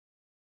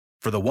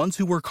For the ones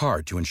who work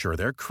hard to ensure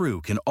their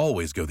crew can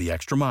always go the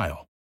extra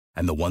mile,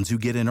 and the ones who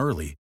get in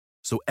early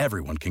so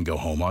everyone can go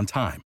home on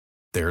time,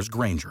 there's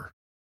Grainger,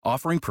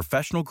 offering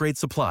professional-grade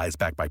supplies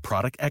backed by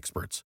product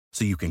experts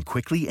so you can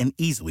quickly and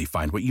easily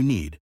find what you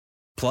need.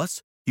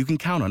 Plus, you can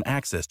count on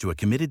access to a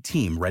committed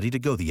team ready to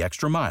go the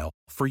extra mile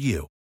for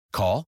you.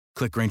 Call,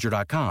 click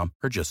Grainger.com,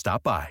 or just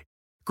stop by.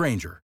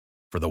 Grainger,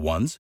 for the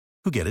ones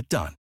who get it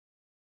done.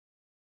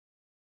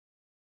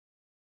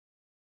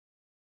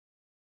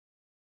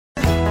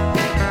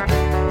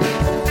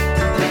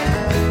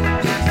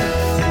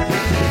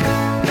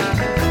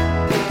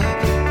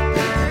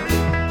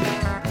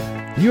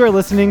 You are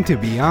listening to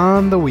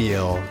Beyond the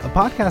Wheel, a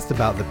podcast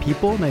about the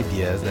people and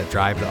ideas that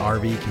drive the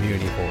RV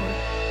community forward.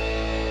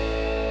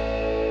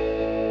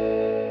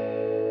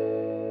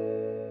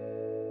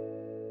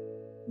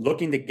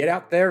 Looking to get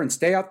out there and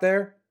stay out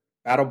there?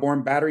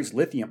 Battleborn Batteries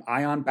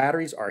lithium-ion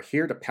batteries are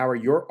here to power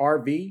your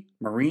RV,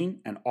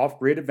 marine, and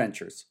off-grid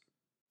adventures.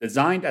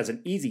 Designed as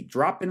an easy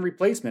drop-in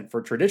replacement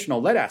for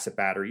traditional lead-acid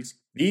batteries,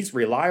 these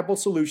reliable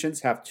solutions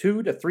have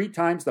 2 to 3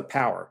 times the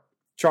power,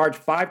 charge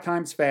 5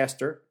 times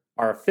faster,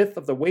 are a fifth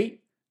of the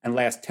weight, and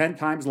last 10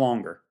 times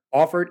longer.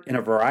 Offered in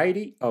a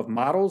variety of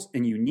models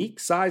in unique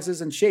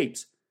sizes and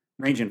shapes,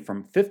 ranging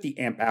from 50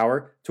 amp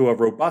hour to a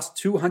robust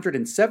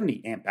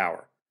 270 amp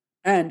hour.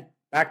 And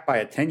backed by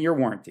a 10-year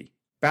warranty.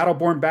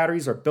 Battleborn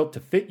batteries are built to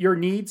fit your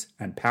needs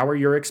and power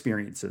your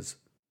experiences.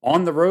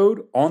 On the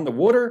road, on the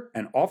water,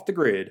 and off the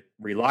grid,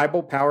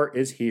 reliable power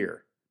is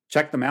here.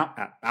 Check them out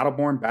at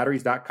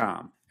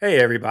battlebornbatteries.com. Hey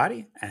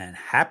everybody, and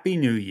Happy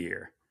New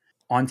Year.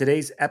 On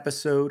today's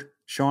episode,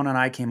 Sean and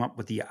I came up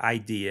with the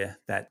idea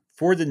that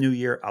for the new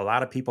year, a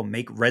lot of people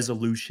make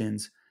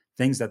resolutions,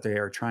 things that they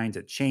are trying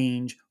to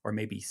change or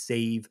maybe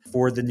save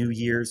for the new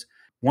year's.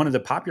 One of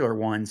the popular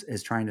ones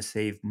is trying to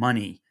save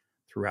money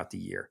throughout the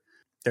year.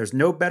 There's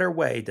no better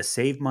way to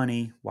save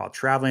money while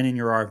traveling in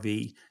your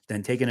RV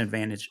than taking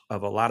advantage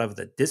of a lot of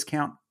the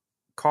discount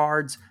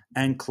cards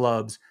and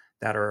clubs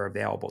that are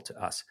available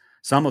to us.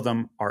 Some of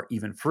them are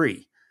even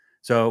free.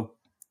 So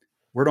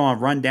we're going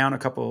to run down a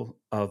couple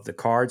of the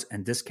cards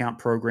and discount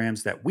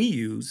programs that we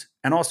use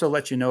and also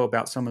let you know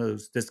about some of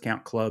those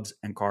discount clubs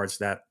and cards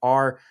that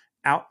are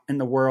out in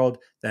the world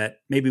that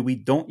maybe we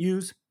don't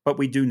use, but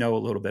we do know a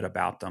little bit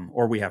about them,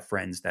 or we have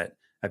friends that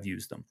have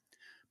used them.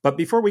 But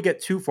before we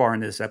get too far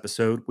into this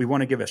episode, we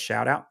want to give a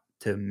shout out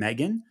to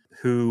Megan,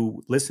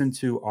 who listened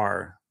to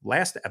our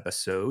last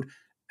episode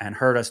and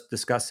heard us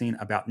discussing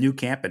about New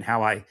Camp and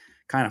how I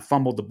kind of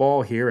fumbled the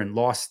ball here and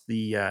lost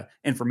the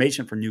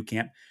information for New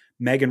Camp.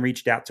 Megan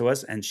reached out to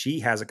us and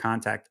she has a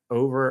contact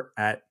over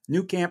at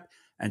New Camp,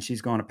 and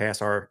she's going to pass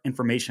our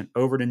information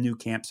over to New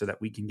Camp so that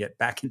we can get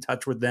back in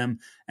touch with them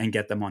and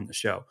get them on the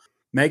show.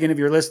 Megan, if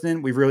you're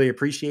listening, we really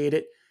appreciate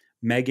it.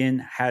 Megan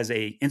has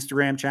a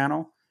Instagram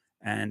channel,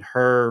 and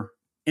her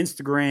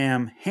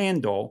Instagram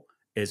handle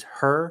is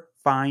Her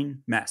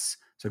Fine Mess.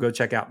 So go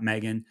check out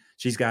Megan.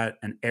 She's got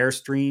an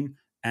Airstream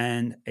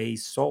and a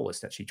Solus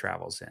that she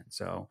travels in.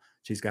 So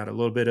she's got a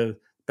little bit of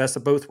best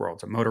of both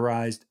worlds, a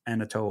motorized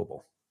and a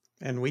towable.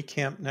 And we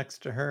camped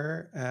next to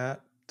her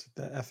at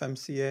the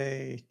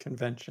FMCA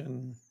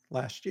convention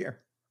last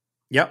year.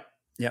 Yep.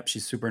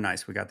 She's super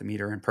nice. We got to meet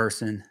her in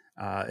person.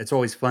 It's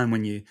always fun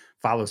when you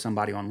follow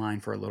somebody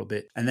online for a little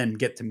bit and then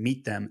get to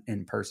meet them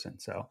in person.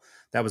 So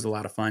that was a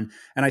lot of fun.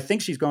 And I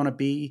think she's going to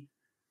be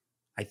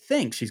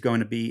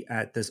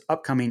at this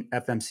upcoming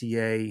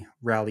FMCA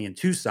rally in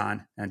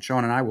Tucson. And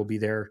Sean and I will be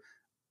there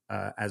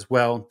as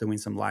well, doing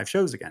some live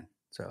shows again.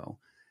 So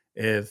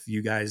if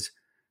you guys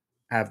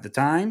have the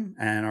time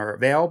and are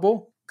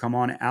available, come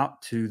on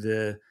out to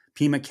the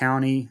Pima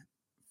County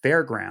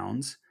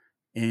Fairgrounds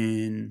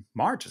in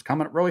March. It's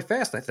coming up really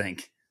fast, I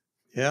think.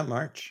 Yeah,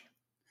 March.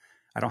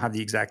 I don't have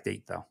the exact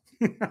date, though.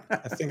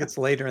 I think it's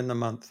later in the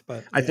month,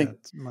 but I think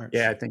it's March.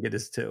 Yeah, I think it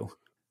is too.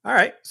 All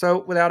right.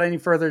 So without any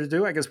further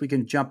ado, I guess we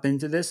can jump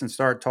into this and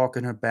start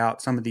talking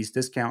about some of these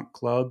discount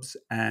clubs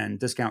and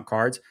discount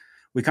cards.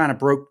 We kind of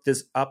broke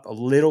this up a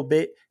little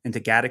bit into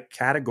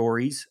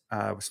categories,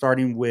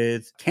 starting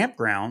with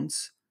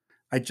campgrounds.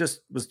 I just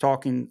was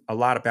talking a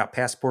lot about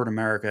Passport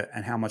America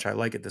and how much I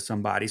like it to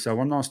somebody. So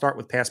I'm going to start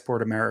with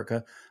Passport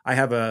America. I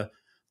have a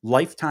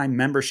lifetime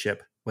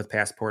membership with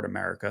Passport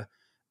America.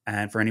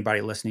 And for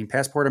anybody listening,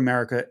 Passport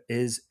America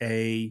is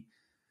a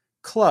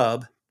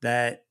club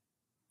that,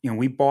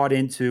 we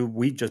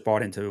just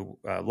bought into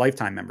a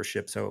lifetime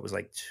membership. So it was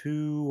like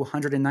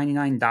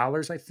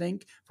 $299, I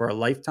think, for a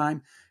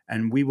lifetime.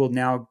 And we will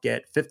now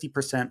get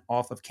 50%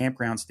 off of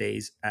campground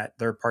stays at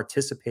their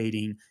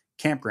participating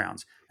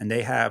campgrounds. And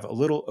they have a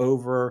little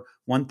over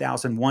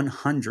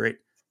 1,100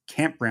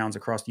 campgrounds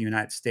across the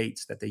United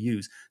States that they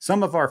use.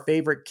 Some of our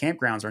favorite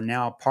campgrounds are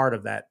now part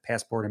of that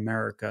Passport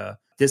America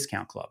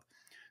discount club.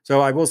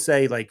 So I will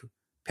say,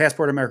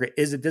 Passport America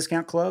is a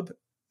discount club.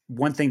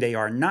 One thing they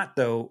are not,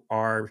 though,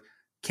 are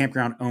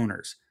campground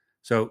owners.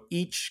 So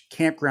each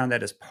campground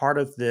that is part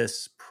of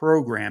this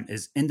program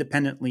is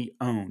independently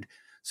owned.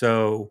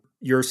 So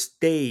your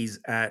stays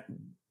at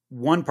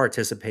one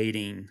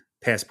participating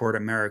Passport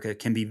America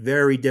can be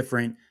very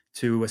different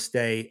to a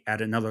stay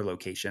at another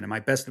location. And my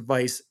best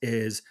advice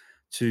is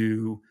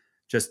to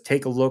just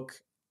take a look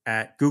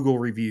at Google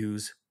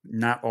reviews.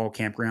 Not all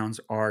campgrounds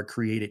are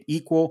created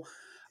equal.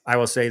 I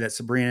will say that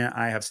Sabrina and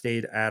I have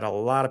stayed at a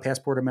lot of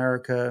Passport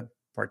America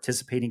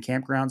participating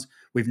campgrounds.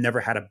 We've never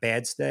had a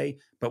bad stay,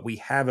 but we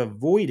have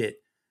avoided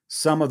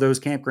some of those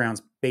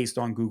campgrounds based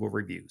on Google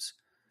reviews.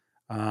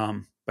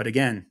 But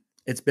again,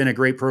 it's been a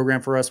great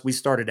program for us. We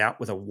started out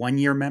with a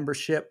 1-year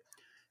membership.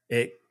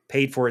 It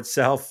paid for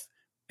itself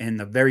in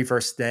the very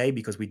first stay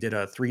because we did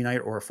a 3-night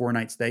or a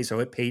 4-night stay. So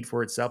it paid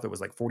for itself. It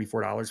was like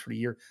 $44 for the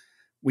year.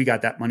 We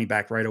got that money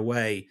back right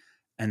away.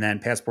 And then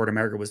Passport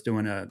America was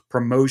doing a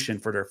promotion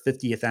for their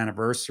 50th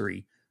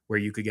anniversary where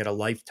you could get a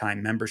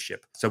lifetime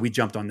membership. So we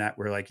jumped on that.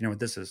 We're like, you know what,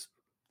 this is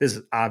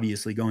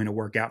obviously going to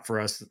work out for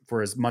us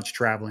for as much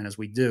traveling as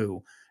we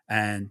do.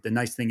 And the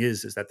nice thing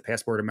is that the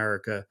Passport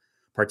America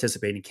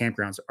participating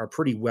campgrounds are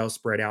pretty well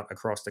spread out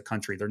across the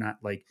country. They're not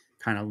like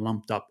kind of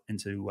lumped up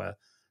into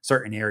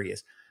certain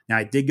areas. Now,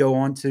 I did go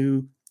on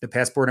to the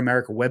Passport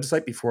America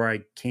website before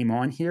I came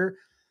on here.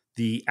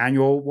 The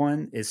annual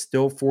one is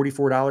still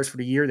 $44 for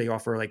the year. They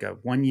offer like a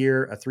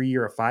 1-year, a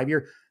 3-year, a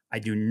 5-year. I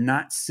do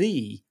not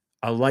see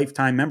a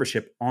lifetime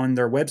membership on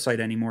their website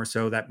anymore.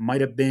 So that might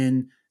have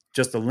been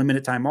just a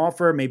limited time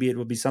offer. Maybe it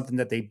will be something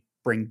that they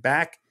bring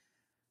back.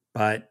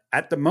 But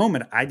at the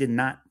moment, I did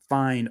not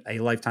find a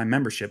lifetime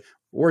membership.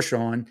 Or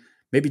Sean,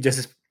 maybe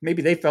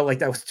they felt like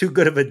that was too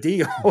good of a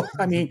deal.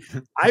 I mean,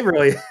 I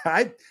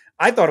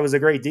thought it was a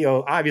great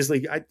deal.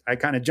 Obviously, I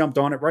kind of jumped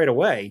on it right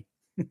away.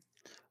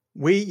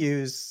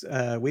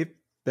 We've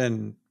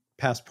been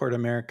Passport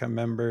America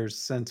members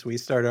since we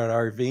started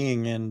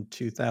RVing in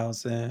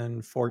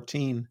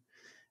 2014,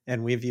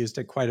 and we've used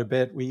it quite a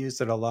bit. We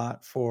use it a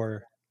lot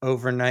for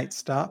overnight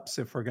stops.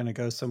 If we're going to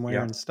go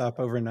somewhere and stop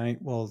overnight,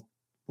 we'll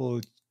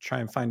try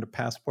and find a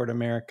Passport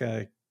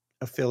America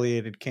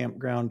affiliated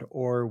campground,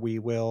 or we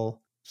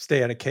will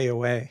stay at a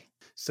KOA.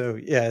 So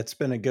yeah, it's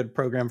been a good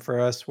program for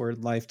us. We're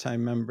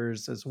lifetime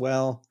members as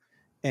well.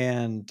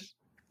 And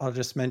I'll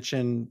just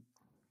mention,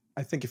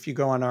 I think if you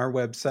go on our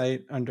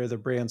website under the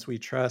brands we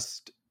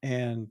trust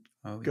and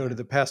go to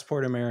the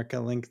Passport America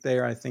link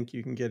there, I think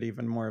you can get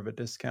even more of a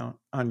discount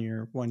on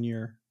your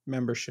 1-year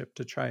membership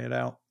to try it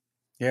out.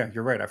 Yeah,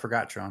 you're right. I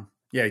forgot, Sean.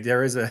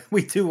 Yeah,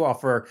 we do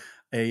offer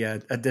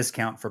a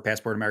discount for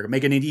Passport America,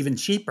 making it even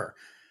cheaper.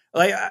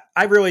 Like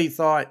I really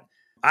thought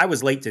I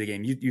was late to the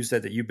game. You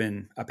said that you've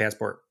been a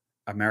Passport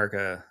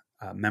America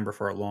member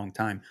for a long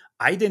time.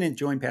 I didn't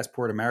join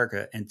Passport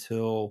America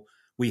until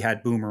we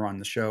had Boomer on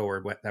the show,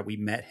 or that we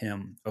met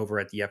him over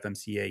at the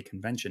FMCA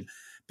convention,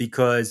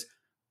 because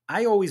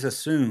I always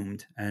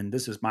assumed, and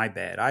this is my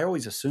bad, I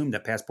always assumed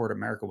that Passport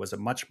America was a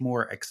much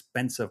more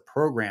expensive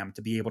program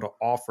to be able to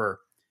offer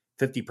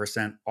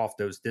 50% off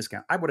those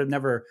discounts.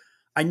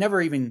 I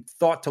never even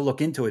thought to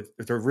look into it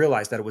to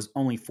realize that it was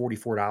only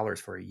 $44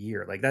 for a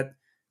year. Like that,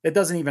 it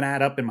doesn't even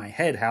add up in my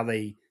head how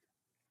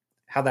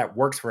that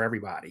works for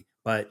everybody,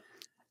 but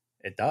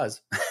it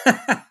does.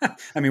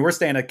 I mean, we're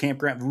staying at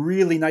campground,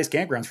 really nice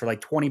campgrounds for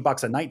like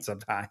 $20 a night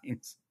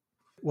sometimes.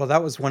 Well,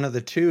 that was one of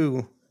the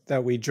two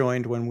that we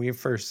joined when we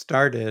first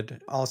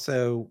started.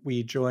 Also,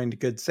 we joined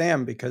Good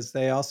Sam because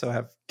they also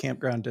have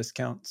campground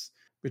discounts.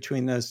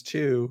 Between those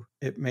two,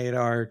 it made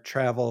our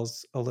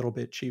travels a little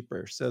bit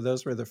cheaper. So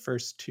those were the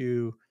first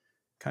two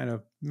kind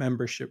of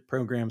membership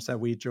programs that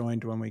we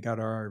joined when we got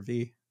our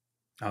RV.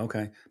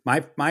 Okay.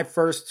 My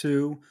first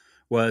two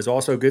was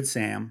also Good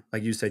Sam.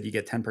 Like you said, you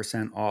get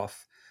 10%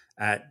 off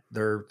at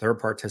their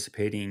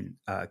participating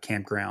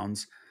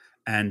campgrounds.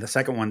 And the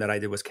second one that I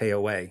did was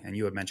KOA. And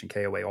you had mentioned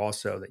KOA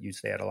also, that you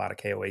stay at a lot of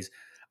KOAs.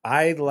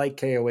 I like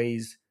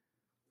KOAs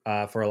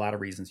for a lot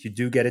of reasons. You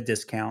do get a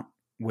discount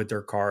with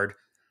their card.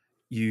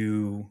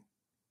 You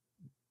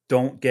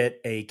don't get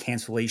a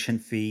cancellation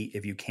fee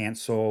if you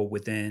cancel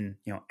within,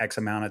 X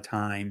amount of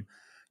time.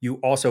 You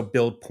also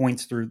build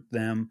points through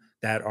them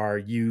that are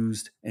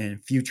used in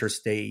future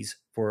stays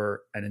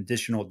for an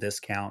additional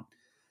discount.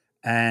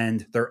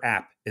 And their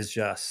app is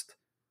just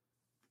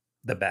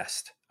the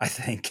best, I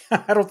think.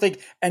 I don't think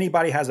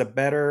anybody has a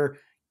better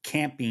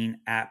camping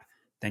app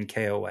than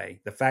KOA.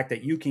 The fact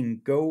that you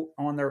can go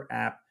on their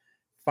app,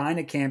 find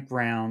a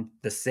campground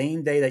the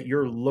same day that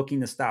you're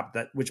looking to stop,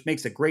 which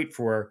makes it great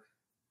for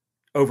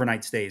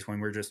overnight stays when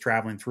we're just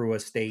traveling through a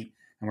state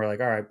and we're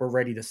like, all right, we're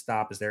ready to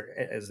stop. Is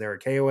there a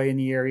KOA in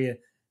the area?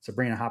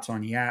 Sabrina hops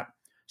on the app.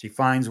 She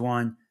finds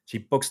one. She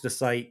books the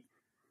site,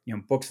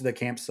 books the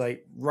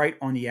campsite right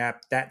on the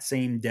app that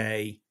same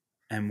day,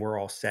 and we're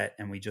all set.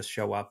 And we just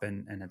show up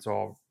and it's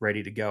all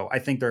ready to go. I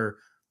think their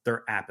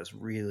app is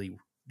really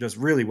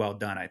well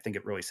done. I think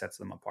it really sets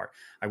them apart.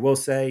 I will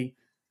say,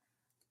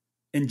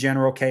 in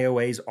general,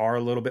 KOAs are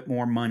a little bit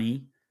more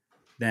money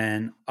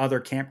than other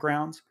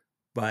campgrounds,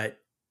 but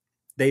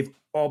they've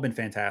all been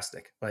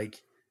fantastic.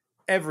 Like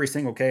every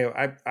single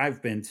KOA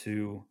I've been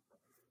to,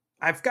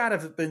 I've got to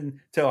have been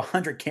to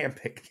 100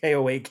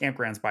 KOA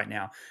campgrounds by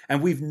now, and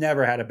we've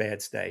never had a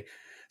bad stay.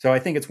 So I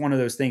think it's one of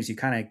those things, you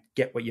kind of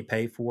get what you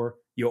pay for.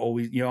 You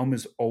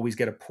almost always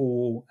get a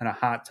pool and a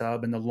hot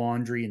tub and the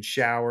laundry and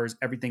showers.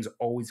 Everything's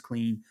always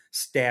clean.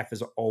 Staff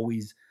is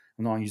always,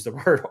 I'm not going to use the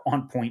word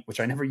on point, which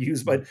I never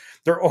use, but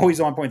they're always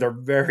on point. They're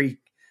very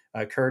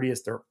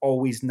courteous. They're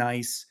always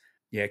nice.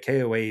 Yeah,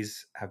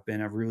 KOAs have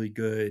been a really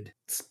good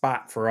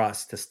spot for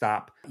us to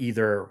stop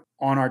either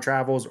on our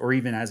travels or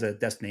even as a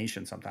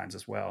destination sometimes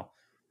as well.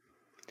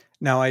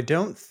 Now, I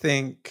don't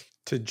think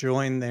to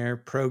join their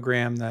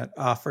program that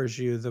offers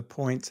you the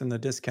points and the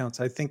discounts,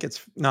 I think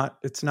it's not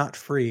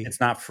free. It's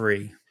not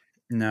free.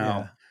 No.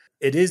 Yeah.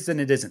 It is and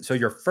it isn't. So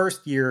your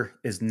first year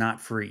is not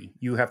free.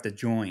 You have to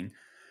join.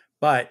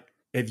 But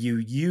if you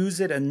use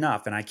it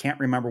enough, and I can't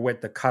remember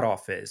what the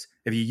cutoff is,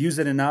 if you use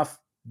it enough,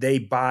 they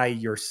buy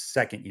your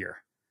second year.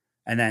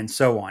 And then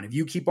so on. If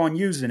you keep on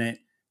using it,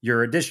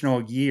 your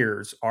additional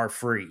years are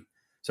free.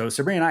 So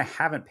Sabrina and I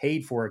haven't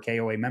paid for a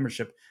KOA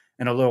membership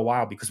in a little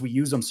while because we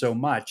use them so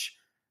much.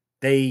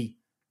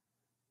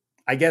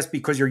 I guess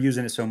because you're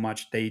using it so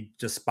much, they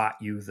just spot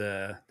you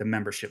the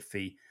membership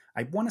fee.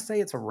 I want to say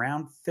it's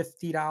around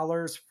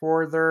 $50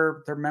 for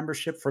their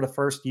membership for the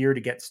first year to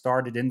get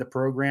started in the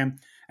program.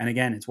 And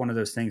again, it's one of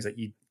those things that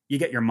you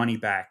get your money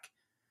back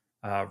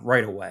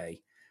right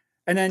away.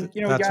 And then,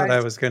 that's guys, what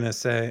I was going to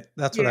say.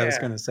 That's what I was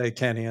going to say,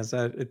 Kenny, is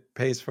that it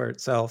pays for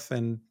itself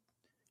and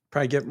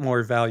probably get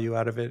more value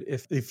out of it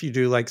if you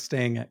do like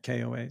staying at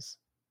KOAs.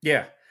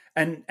 Yeah.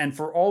 And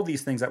for all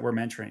these things that we're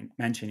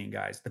mentioning,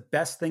 guys, the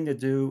best thing to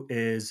do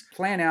is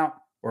plan out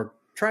or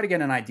try to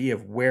get an idea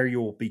of where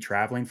you'll be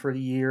traveling for the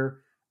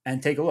year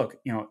and take a look.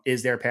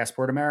 Is there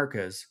Passport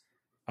Americas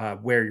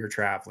where you're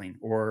traveling,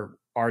 or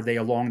are they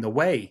along the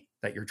way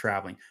that you're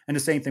traveling? And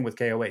the same thing with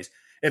KOAs.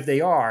 If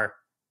they are,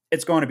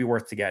 it's going to be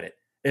worth to get it.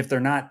 If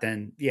they're not,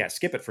 then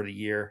skip it for the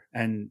year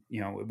and,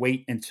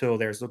 wait until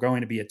there's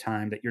going to be a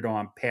time that you're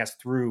going to pass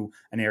through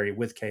an area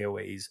with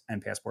KOAs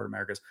and Passport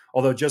Americas.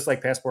 Although just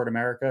like Passport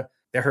America,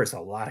 there's a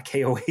lot of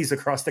KOAs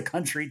across the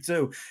country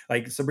too.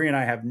 Like Sabrina and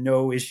I have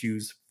no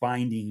issues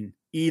finding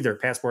either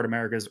Passport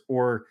Americas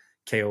or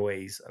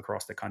KOAs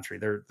across the country.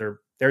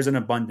 There's an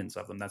abundance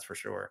of them, that's for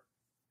sure.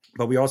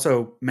 But we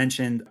also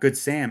mentioned Good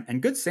Sam,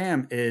 and Good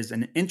Sam is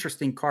an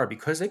interesting card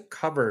because it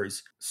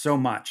covers so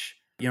much.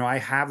 I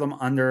have them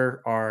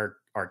under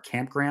our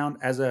campground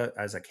as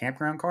a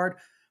campground card,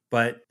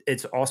 but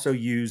it's also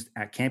used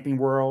at Camping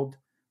World,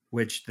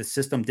 which the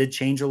system did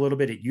change a little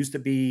bit. It used to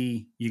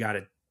be you got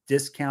a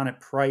discounted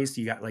price,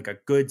 you got like a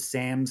Good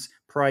Sam's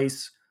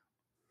price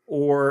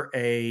or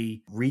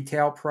a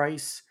retail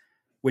price,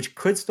 which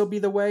could still be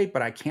the way,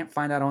 but I can't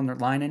find that on their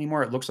line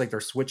anymore. It looks like they're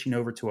switching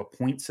over to a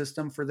point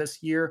system for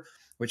this year,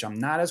 which I'm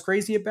not as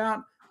crazy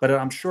about, but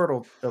I'm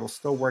sure it'll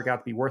still work out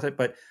to be worth it.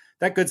 But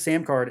that Good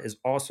Sam card is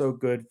also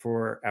good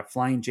at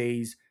Flying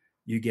J's.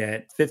 You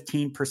get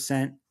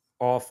 15%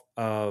 off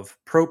of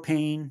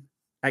propane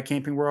at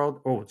Camping World.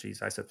 Oh,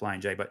 geez, I said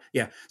Flying J, but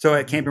yeah. So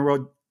at Camping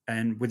World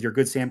and with your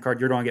Good Sam card,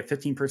 you're going to get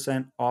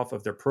 15% off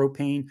of their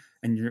propane,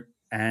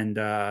 and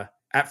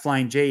at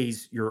Flying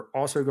J's, you're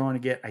also going to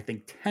get, I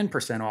think,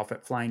 10% off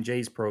at Flying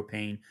J's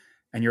propane,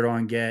 and you're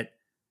going to get.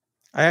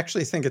 I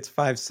actually think it's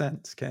 5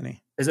 cents,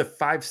 Kenny. Is it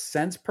 5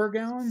 cents per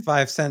gallon?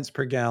 5 cents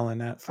per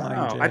gallon at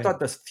Flying J. I thought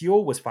the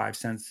fuel was 5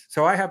 cents.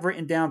 So I have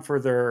written down for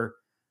their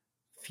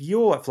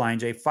fuel at Flying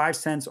J, 5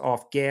 cents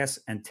off gas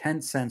and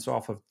 10 cents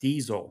off of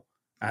diesel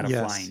at a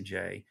Flying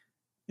J.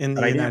 In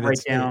the United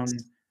States. Down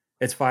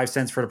it's 5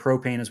 cents for the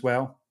propane as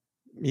well.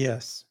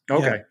 Yes.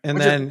 Okay. Yeah. And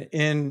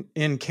then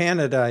in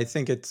Canada, I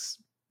think it's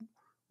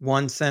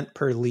 1 cent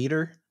per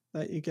liter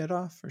that you get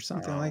off or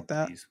something like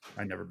that. Geez.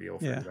 I'd never be able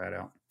to figure that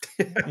out.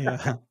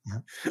 Yeah.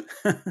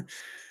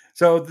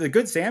 So the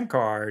Good Sam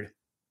card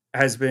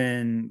has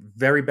been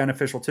very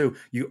beneficial too.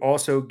 You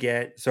also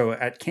get, so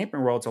at Camping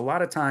World, a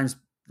lot of times,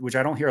 which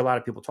I don't hear a lot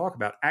of people talk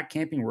about, at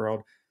Camping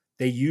World,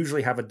 they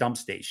usually have a dump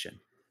station.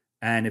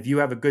 And if you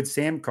have a Good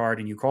Sam card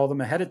and you call them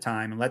ahead of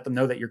time and let them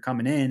know that you're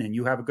coming in and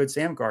you have a Good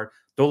Sam card,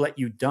 they'll let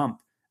you dump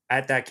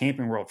at that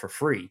Camping World for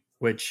free,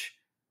 which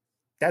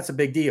that's a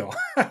big deal.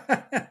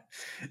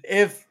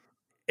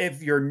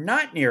 If you're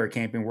not near a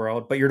Camping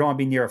World, but you're going to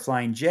be near a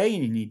Flying J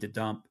and you need to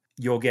dump,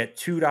 you'll get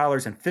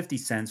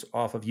 $2.50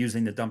 off of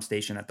using the dump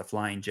station at the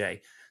Flying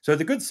J. So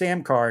the Good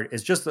Sam card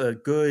is just a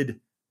good,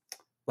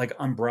 like,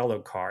 umbrella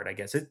card, I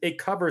guess. It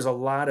covers a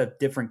lot of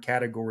different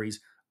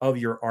categories of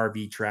your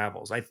RV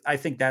travels. I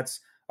think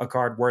that's a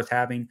card worth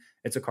having.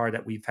 It's a card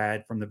that we've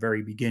had from the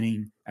very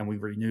beginning and we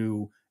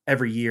renew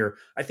every year.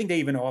 I think they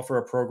even offer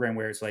a program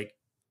where it's like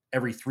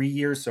every 3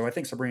 years. So I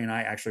think Sabrina and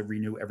I actually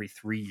renew every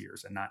 3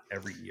 years and not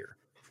every year.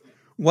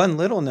 One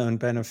little known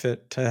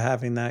benefit to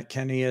having that,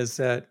 Kenny, is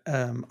that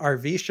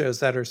RV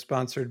shows that are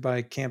sponsored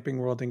by Camping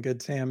World and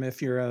Good Sam,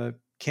 if you're a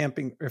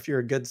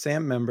Good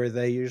Sam member,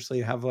 they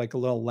usually have like a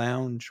little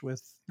lounge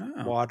with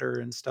water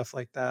and stuff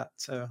like that.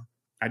 So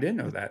I didn't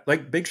know that.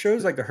 Like big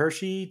shows like the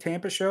Hershey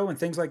Tampa show and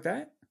things like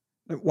that?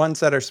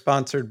 Ones that are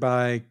sponsored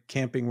by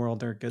Camping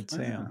World or Good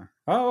Sam.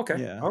 Oh, okay.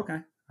 Yeah. Okay.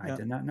 I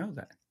did not know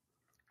that.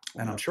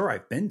 And I'm sure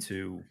I've been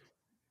to.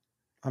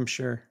 I'm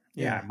sure.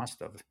 Yeah, I must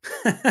have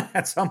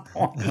at some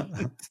point.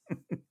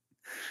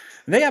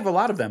 They have a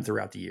lot of them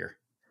throughout the year.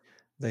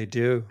 They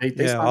do. They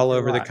Yeah, all sponsor a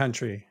over the lot.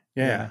 country.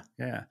 Yeah, Yeah.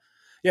 yeah.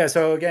 Yeah,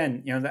 so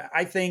again,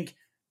 I think,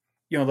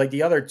 like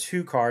the other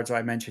two cards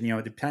I mentioned,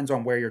 it depends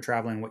on where you're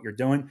traveling, what you're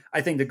doing.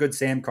 I think the Good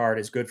Sam card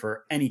is good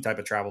for any type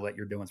of travel that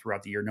you're doing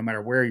throughout the year, no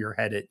matter where you're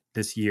headed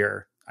this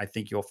year. I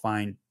think you'll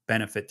find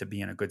benefit to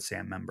being a Good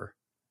Sam member.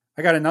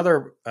 I got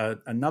another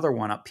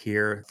one up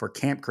here for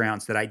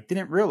campgrounds that I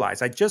didn't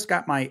realize. I just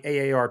got my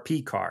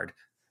AARP card.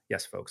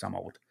 Yes, folks, I'm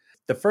old.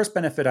 The first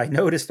benefit I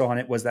noticed on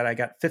it was that I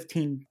got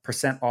 15%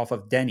 off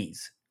of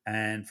Denny's.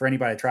 And for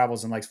anybody that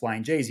travels and likes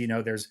Flying J's,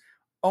 there's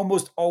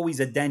almost always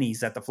a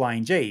Denny's at the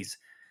Flying J's.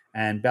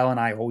 And Belle and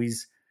I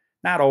always,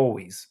 not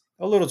always,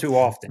 a little too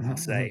often, I'll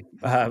say,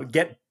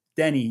 get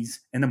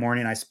Denny's in the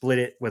morning. I split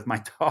it with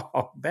my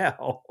dog,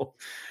 Belle.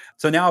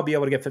 So now I'll be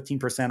able to get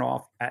 15%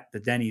 off at the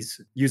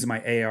Denny's using my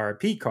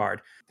AARP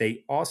card.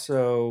 They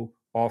also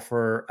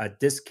offer a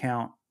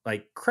discount,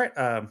 like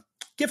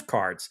gift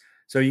cards.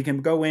 So you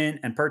can go in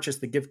and purchase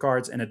the gift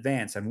cards in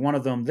advance. And one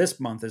of them this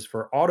month is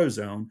for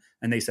AutoZone.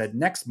 And they said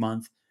next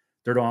month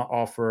they're going to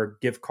offer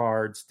gift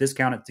cards,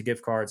 discounted to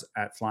gift cards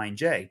at Flying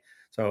J.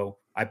 So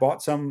I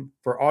bought some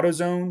for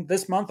AutoZone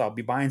this month. I'll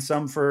be buying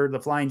some for the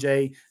Flying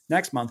J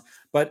next month.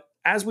 But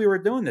as we were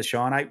doing this,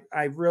 Sean,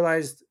 I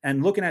realized,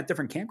 and looking at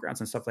different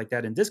campgrounds and stuff like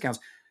that and discounts,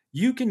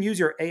 you can use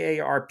your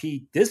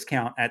AARP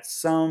discount at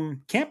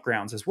some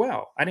campgrounds as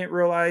well. I didn't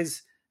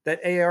realize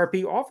that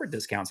AARP offered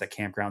discounts at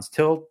campgrounds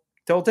till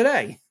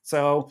today.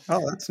 So,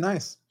 oh, that's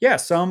nice. Yeah,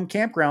 some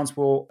campgrounds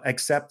will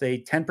accept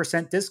a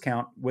 10%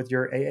 discount with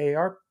your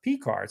AARP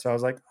card. So I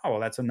was like, oh, well,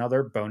 that's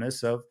another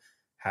bonus of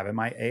having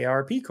my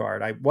AARP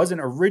card. I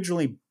wasn't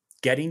originally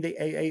getting the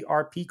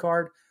AARP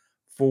card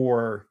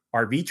for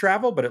RV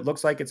travel, but it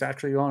looks like it's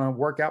actually going to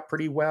work out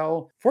pretty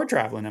well for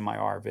traveling in my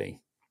RV.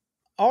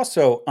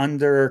 Also,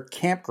 under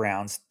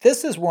campgrounds,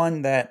 this is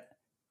one that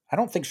I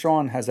don't think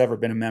Sean has ever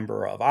been a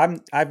member of.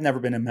 I've never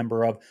been a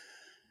member of,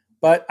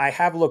 but I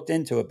have looked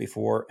into it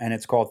before, and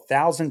it's called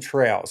Thousand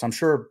Trails. I'm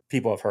sure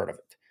people have heard of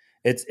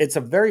it. It's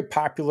a very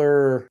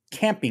popular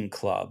camping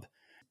club.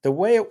 The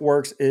way it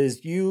works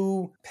is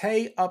you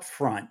pay up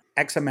front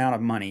X amount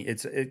of money.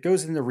 It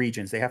goes into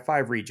regions. They have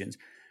 5 regions.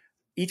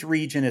 Each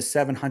region is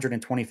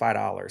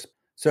 $725.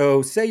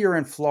 So say you're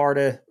in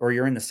Florida or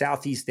you're in the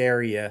Southeast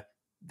area,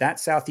 that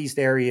Southeast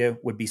area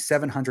would be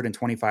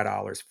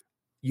 $725.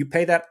 You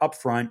pay that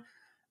upfront,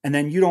 and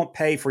then you don't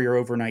pay for your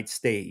overnight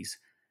stays.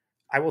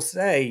 I will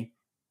say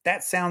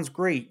that sounds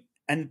great.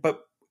 But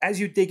as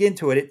you dig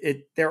into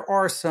it, there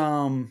are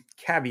some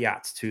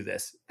caveats to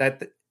this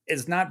that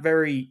is not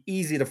very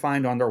easy to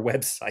find on their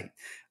website.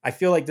 I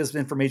feel like this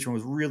information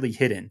was really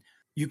hidden.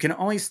 You can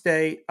only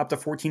stay up to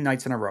 14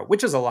 nights in a row,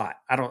 which is a lot.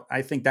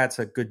 I think that's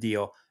a good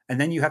deal. And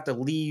then you have to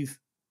leave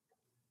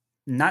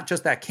not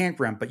just that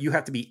campground, but you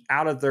have to be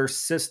out of their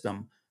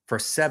system for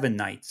 7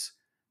 nights.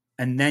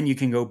 And then you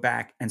can go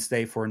back and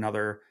stay for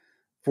another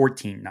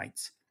 14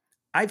 nights.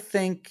 I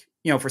think,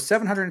 for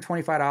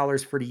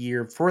 $725 for the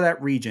year for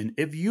that region,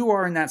 if you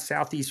are in that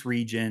Southeast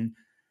region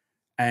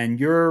and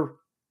you're,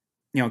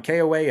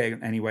 KOA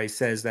anyway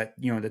says that,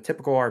 the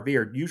typical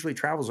RVer usually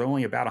travels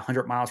only about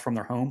 100 miles from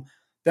their home,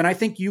 then I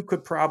think you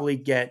could probably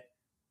get,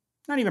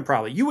 not even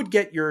probably, you would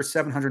get your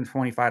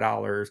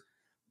 $725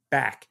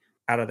 back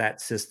out of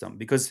that system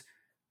because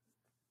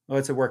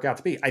what's it work out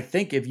to be? I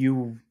think if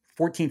you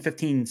 14,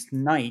 15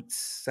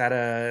 nights at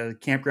a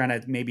campground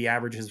that maybe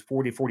averages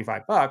 40,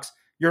 45 bucks,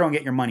 you're going to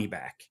get your money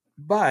back.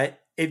 But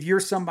if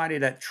you're somebody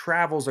that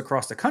travels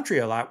across the country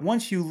a lot,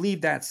 once you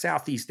leave that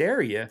Southeast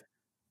area,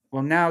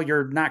 well, now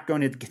you're not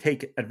going to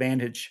take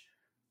advantage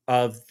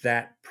of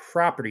that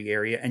property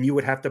area. And you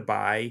would have to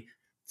buy,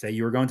 say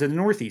you were going to the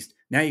Northeast.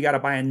 Now you got to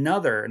buy an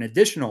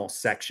additional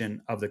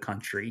section of the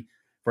country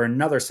for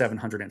another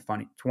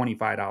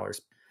 $725.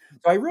 So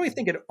I really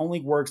think it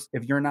only works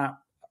if you're not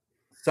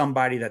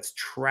somebody that's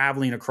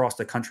traveling across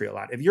the country a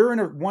lot. If you're in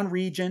one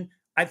region,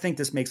 I think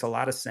this makes a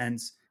lot of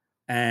sense.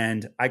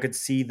 And I could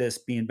see this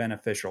being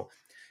beneficial.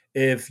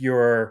 If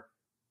you're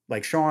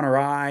like Sean or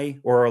I,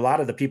 or a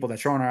lot of the people that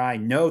Sean or I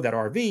know that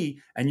RV,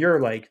 and you're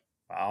like,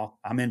 well,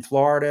 I'm in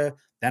Florida,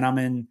 then I'm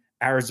in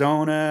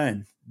Arizona,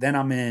 and then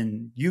I'm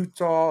in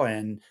Utah,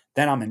 and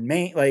then I'm in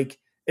Maine. Like,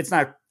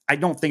 I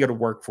don't think it'll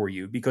work for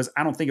you because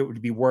I don't think it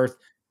would be worth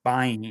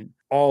buying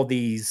all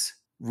these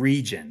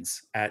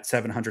regions at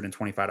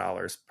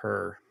 $725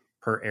 per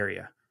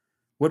area.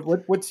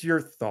 What's your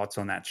thoughts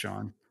on that,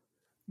 Sean?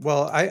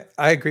 Well,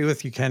 I agree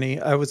with you, Kenny.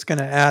 I was going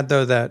to add,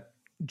 though, that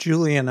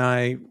Julie and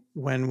I,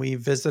 when we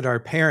visit our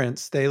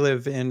parents, they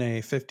live in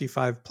a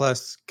 55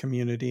 plus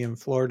community in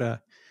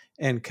Florida,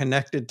 and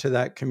connected to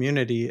that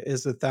community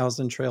is a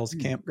Thousand Trails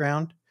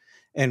campground.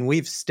 And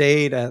we've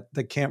stayed at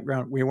the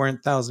campground. We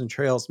weren't Thousand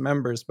Trails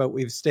members, but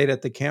we've stayed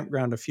at the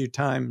campground a few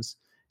times.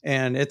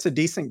 And it's a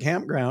decent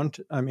campground.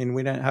 I mean,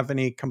 we didn't have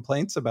any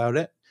complaints about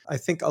it. I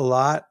think a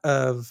lot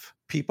of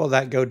people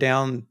that go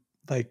down,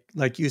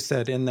 like you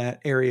said, in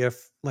that area,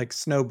 like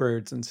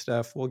snowbirds and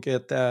stuff, will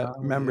get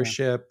that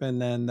membership, and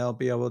then they'll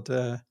be able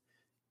to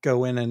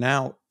go in and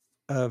out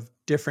of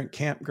different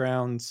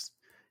campgrounds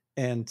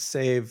and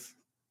save,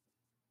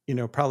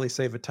 probably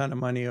save a ton of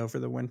money over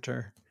the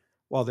winter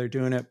while they're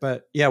doing it.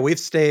 But yeah, we've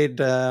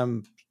stayed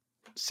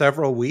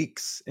several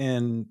weeks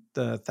in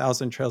the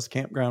Thousand Trails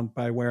campground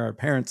by where our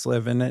parents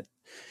live, and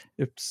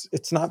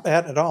it's not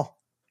bad at all.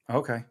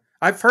 Okay.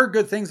 I've heard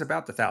good things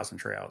about the Thousand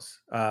Trails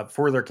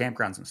for their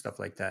campgrounds and stuff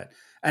like that.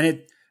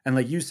 And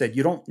like you said,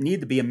 you don't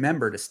need to be a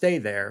member to stay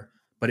there,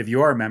 but if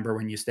you are a member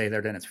when you stay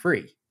there, then it's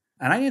free.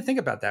 And I didn't think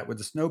about that with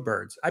the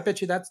snowbirds. I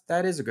bet you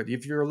that is a good,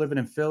 if you're living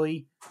in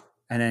Philly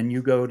and then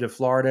you go to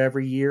Florida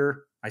every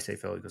year. I say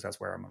Philly because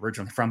that's where I'm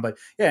originally from, but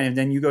yeah, and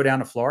then you go down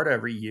to Florida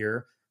every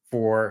year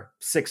for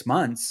 6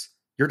 months,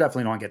 you're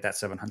definitely going to get that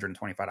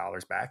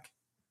 $725 back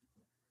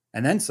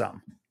and then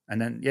some. And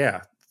then,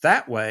 yeah,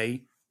 that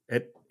way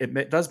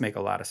it does make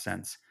a lot of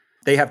sense.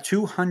 They have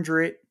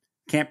 200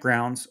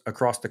 campgrounds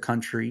across the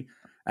country,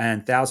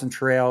 and Thousand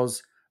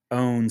Trails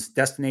owns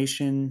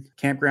destination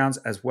campgrounds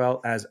as well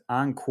as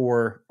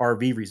Encore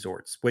RV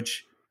resorts,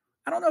 which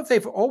I don't know if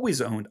they've always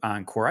owned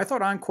Encore. I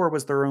thought Encore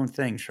was their own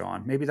thing,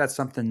 Sean. Maybe that's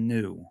something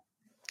new.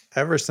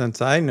 Ever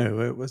since I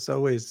knew, it was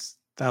always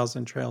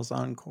Thousand Trails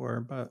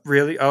Encore, but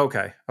really?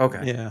 Okay.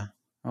 Yeah.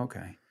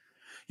 Okay.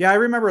 Yeah, I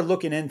remember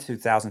looking into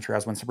Thousand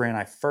Trails when Sabrina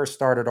and I first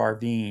started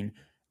RVing,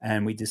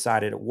 and we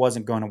decided it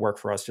wasn't going to work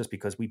for us just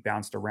because we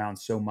bounced around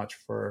so much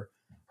for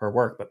her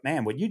work. But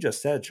man, what you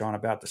just said, Sean,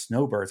 about the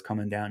snowbirds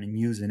coming down and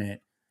using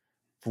it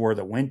for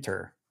the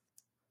winter,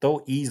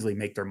 they'll easily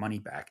make their money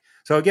back.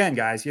 So again,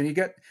 guys,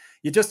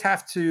 you just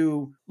have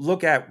to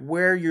look at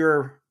where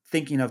you're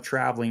thinking of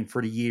traveling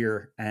for the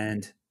year,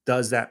 and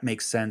does that make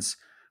sense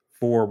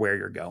for where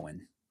you're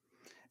going?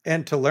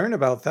 And to learn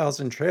about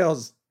Thousand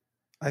Trails,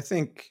 I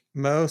think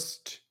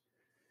most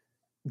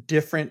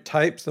different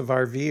types of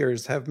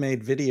RVers have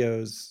made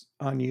videos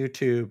on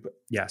YouTube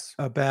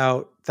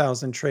about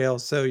Thousand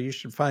Trails. So you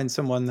should find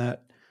someone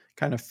that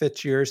kind of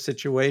fits your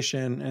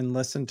situation and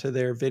listen to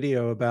their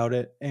video about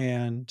it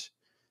and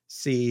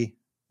see,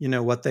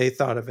 what they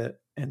thought of it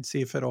and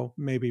see if it'll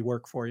maybe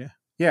work for you.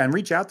 Yeah. And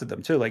reach out to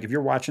them too. Like if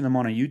you're watching them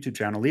on a YouTube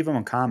channel, leave them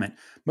a comment.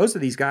 Most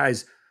of these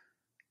guys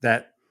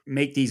that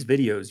make these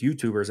videos,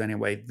 YouTubers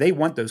anyway, they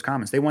want those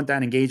comments. They want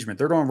that engagement.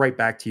 They're going right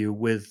back to you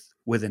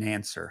with an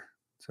answer.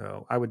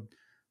 So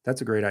that's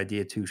a great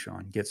idea too,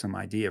 Sean. Get some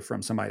idea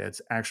from somebody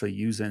that's actually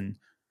using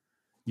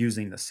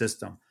the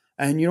system.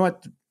 And you know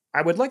what?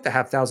 I would like to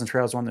have Thousand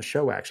Trails on the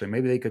show, actually.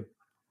 Maybe they could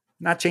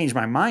not change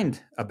my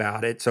mind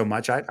about it so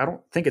much. I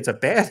don't think it's a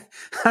bad,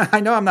 I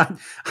know I'm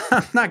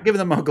not giving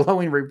them a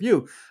glowing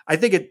review. I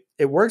think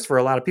it works for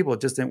a lot of people. It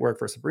just didn't work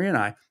for Sabrina and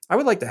I. I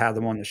would like to have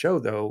them on the show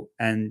though,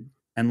 and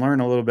learn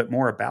a little bit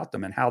more about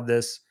them and how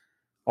this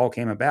all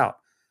came about.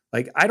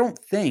 Like, I don't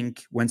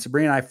think when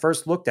Sabrina and I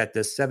first looked at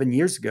this 7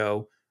 years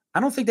ago, I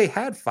don't think they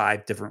had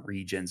 5 different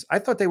regions. I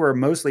thought they were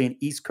mostly an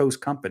East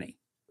Coast company.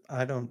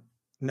 I don't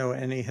know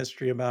any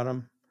history about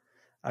them.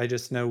 I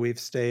just know we've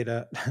stayed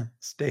at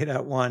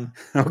one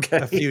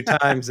a few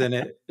times,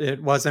 and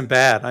it wasn't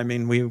bad. I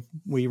mean,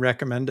 we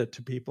recommend it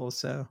to people.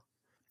 So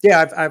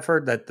yeah, I've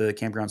heard that the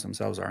campgrounds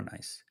themselves are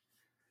nice.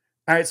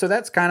 All right, so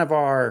that's kind of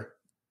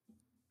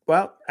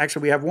well,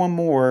 actually, we have one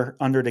more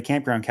under the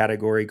campground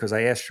category, because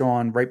I asked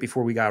Sean right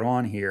before we got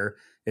on here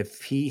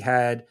if he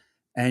had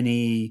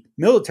any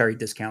military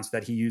discounts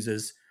that he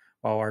uses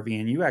while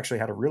RVing. You actually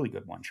had a really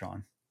good one,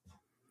 Sean.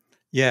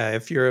 Yeah,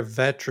 if you're a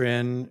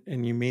veteran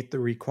and you meet the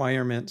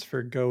requirements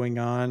for going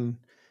on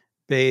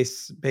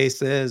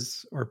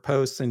bases or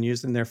posts and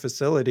using their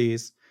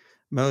facilities,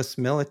 most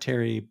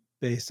military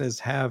bases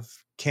have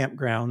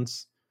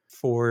campgrounds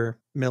for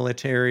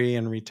military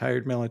and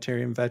retired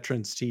military and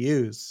veterans to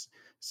use.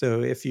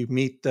 So if you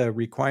meet the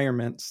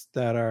requirements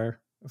that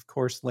are, of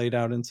course, laid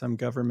out in some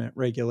government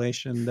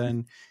regulation,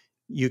 then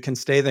you can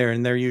stay there.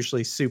 And they're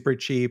usually super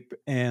cheap.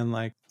 And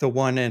like the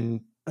one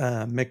in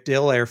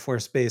MacDill Air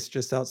Force Base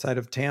just outside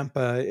of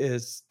Tampa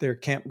is their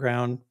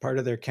campground. Part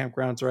of their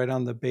campground's right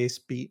on the base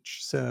beach.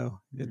 So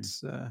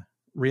it's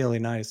really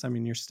nice. I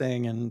mean, you're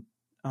staying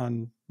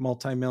on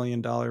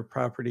multi-million-dollar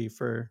property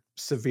for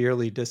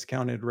severely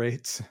discounted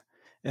rates.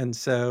 And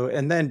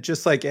then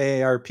just like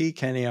AARP,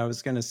 Kenny, I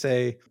was going to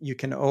say, you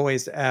can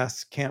always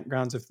ask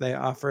campgrounds if they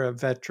offer a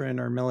veteran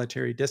or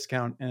military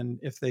discount. And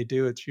if they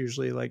do, it's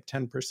usually like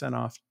 10%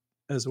 off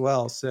as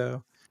well.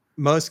 So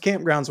most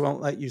campgrounds won't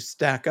let you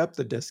stack up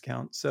the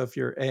discount. So if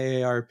you're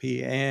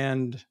AARP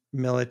and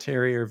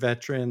military or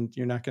veteran,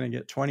 you're not going to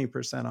get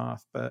 20%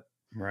 off. But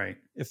right,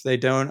 if they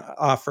don't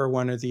offer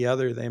one or the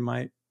other, they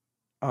might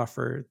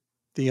offer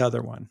the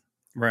other one.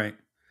 Right.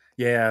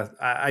 Yeah,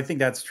 I think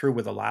that's true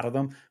with a lot of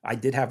them. I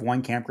did have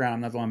one campground.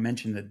 I'm not going to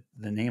mention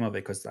the name of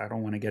it because I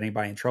don't want to get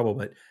anybody in trouble,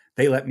 but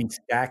they let me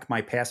stack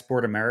my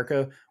Passport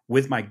America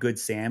with my Good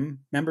Sam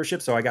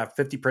membership. So I got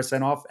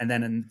 50% off and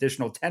then an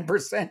additional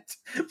 10%.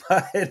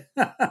 But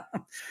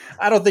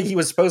I don't think he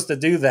was supposed to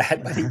do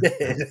that, but he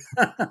did.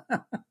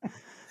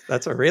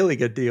 That's a really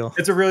good deal.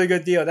 It's a really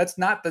good deal. That's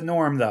not the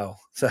norm, though.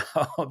 So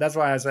that's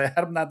why I say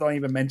I'm not going to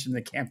even mention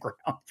the campground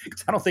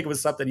because I don't think it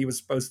was something he was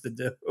supposed to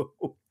do.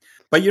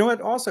 But you know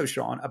what? Also,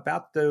 Sean,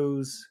 about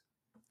those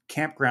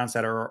campgrounds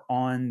that are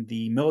on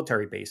the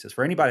military bases.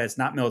 For anybody that's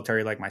not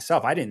military like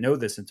myself, I didn't know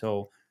this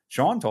until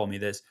Sean told me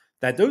this,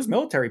 that those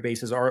military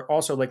bases are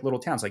also like little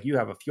towns. Like you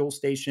have a fuel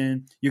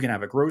station, you can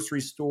have a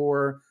grocery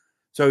store.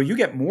 So you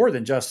get more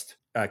than just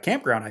a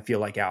campground, I feel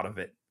like, out of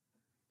it.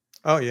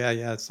 Oh, yeah.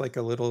 It's like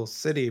a little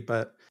city.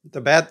 But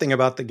the bad thing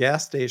about the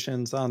gas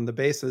stations on the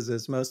bases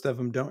is most of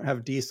them don't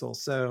have diesel.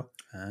 So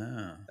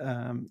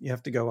you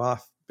have to go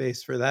off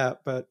base for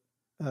that. But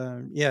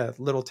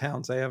little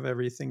towns, they have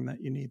everything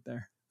that you need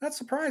there. That's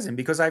surprising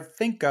because I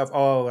think of,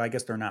 I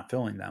guess they're not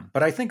filling them.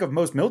 But I think of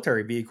most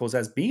military vehicles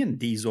as being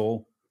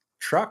diesel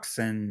trucks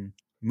and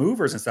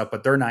movers and stuff,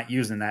 but they're not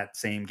using that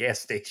same gas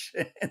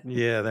station.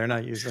 Yeah, they're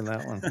not using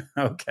that one.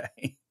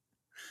 Okay.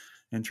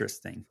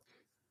 Interesting.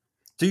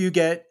 Do you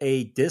get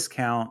a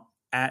discount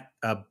at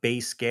a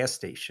base gas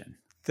station?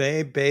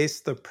 They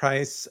base the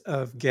price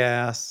of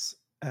gas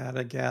at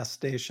a gas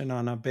station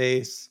on a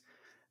base.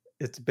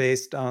 It's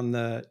based on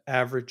the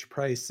average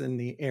price in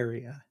the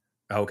area.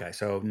 Okay,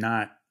 so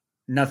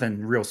nothing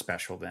real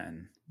special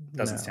then.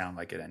 Doesn't No. sound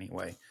like it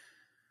anyway.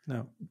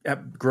 No.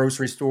 At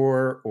grocery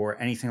store or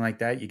anything like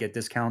that, you get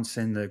discounts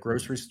in the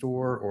grocery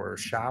store or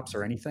shops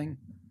or anything?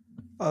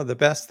 Oh, the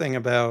best thing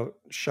about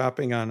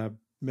shopping on a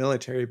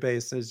military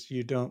base is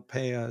you don't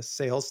pay a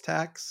sales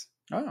tax.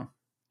 Oh.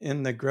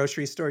 In the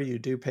grocery store, you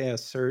do pay a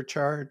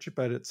surcharge,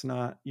 but it's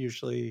not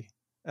usually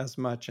as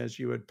much as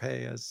you would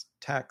pay as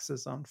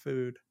taxes on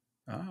food.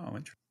 Oh,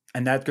 interesting.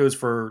 And that goes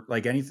for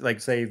like anything,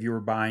 like say if you were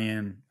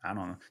buying, I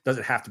don't know, does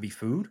it have to be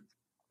food?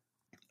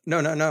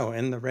 No.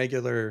 In the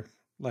regular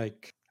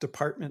like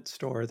department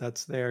store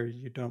that's there,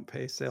 you don't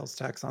pay sales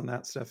tax on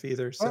that stuff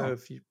either. So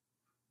if you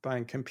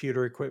buying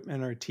computer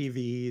equipment or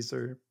TVs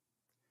or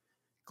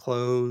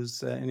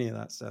clothes, any of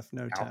that stuff,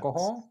 no tax.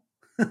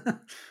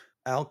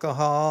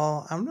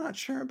 Alcohol, I'm not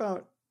sure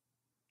about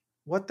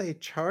what they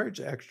charge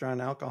extra on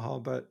alcohol,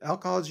 but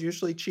alcohol is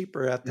usually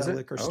cheaper at the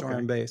liquor store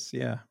and base.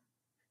 Yeah.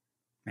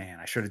 Man,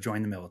 I should have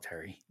joined the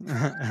military.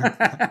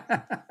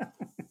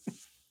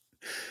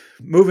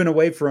 Moving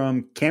away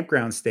from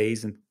campground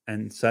stays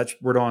and such,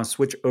 we're going to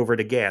switch over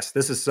to gas.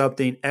 This is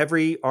something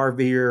every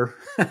RVer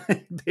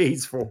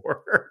pays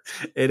for.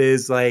 It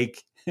is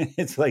like,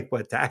 it's like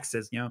what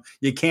taxes,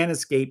 you can't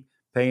escape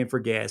paying for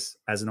gas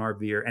as an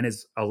RVer. And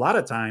it's a lot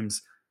of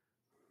times,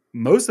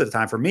 most of the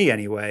time for me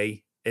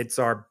anyway, it's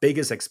our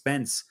biggest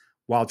expense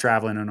while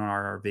traveling in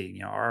our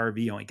RV. Our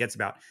RV only gets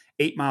about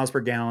 8 miles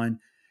per gallon.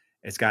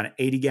 It's got an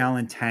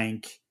 80-gallon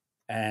tank.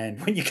 And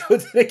when you go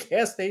to the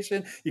gas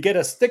station, you get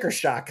a sticker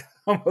shock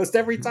almost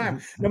every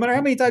time. No matter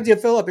how many times you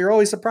fill up, you're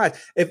always surprised.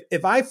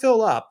 If I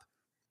fill up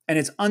and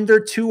it's under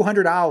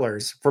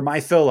 $200 for my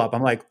fill up,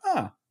 I'm like,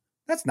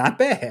 that's not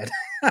bad.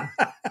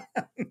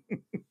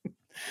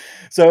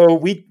 So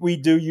we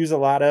do use a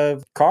lot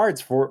of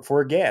cards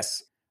for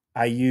gas.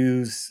 I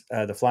use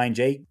the Flying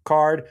J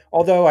card,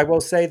 although I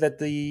will say that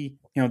the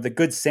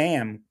Good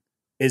Sam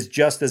is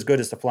just as good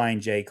as the Flying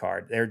J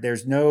card.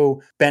 There's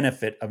no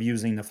benefit of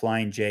using the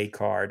Flying J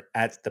card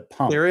at the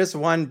pump. There is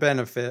one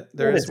benefit.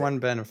 One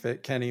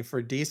benefit, Kenny,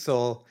 for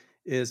diesel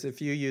is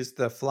if you use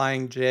the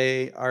Flying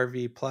J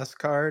RV Plus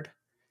card,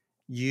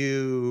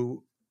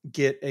 you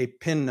get a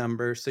PIN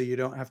number, so you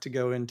don't have to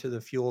go into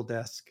the fuel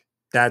desk.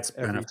 That's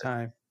every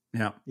time.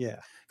 Yeah.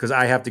 Because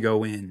I have to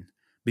go in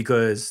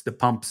because the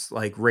pumps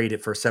like rate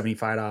it for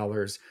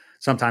 $75.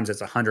 Sometimes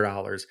it's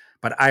 $100,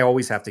 but I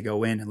always have to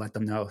go in and let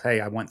them know,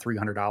 hey, I want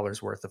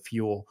 $300 worth of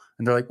fuel.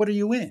 And they're like, what are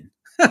you in?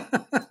 So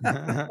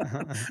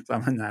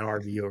I'm in that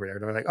RV over there.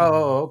 They're like,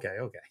 oh, okay.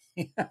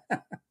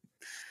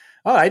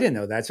 Oh, I didn't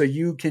know that. So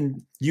you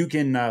can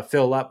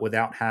fill up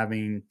without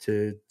having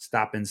to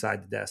stop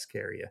inside the desk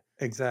area.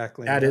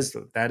 Exactly. That is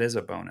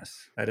a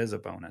bonus. That is a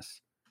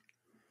bonus.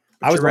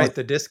 But you're right.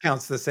 The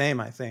discount's the same,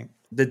 I think.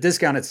 The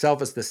discount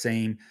itself is the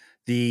same.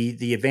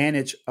 The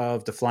advantage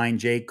of the Flying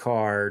J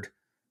card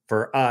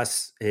for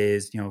us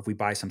is, if we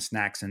buy some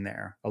snacks in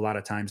there, a lot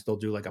of times they'll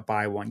do like a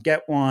buy one,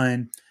 get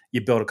one.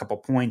 You build a couple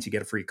points, you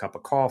get a free cup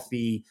of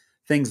coffee,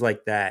 things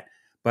like that.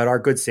 But our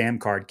Good Sam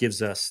card gives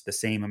us the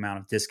same amount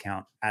of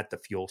discount at the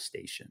fuel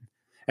station.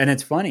 And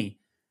it's funny,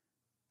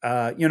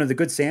 the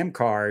Good Sam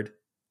card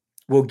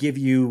will give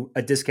you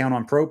a discount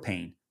on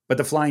propane, but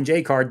the Flying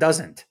J card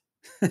doesn't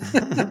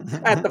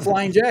at the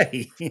Flying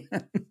J.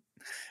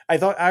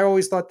 I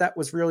always thought that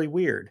was really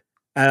weird.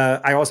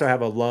 I also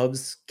have a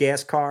Love's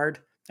gas card,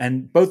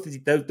 and both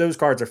of those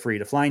cards are free.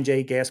 The Flying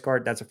J gas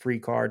card, that's a free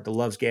card. The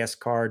Love's gas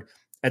card,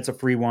 that's a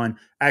free one.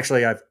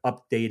 Actually, I've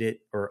updated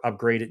or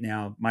upgraded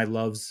now. My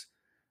Love's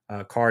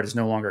card is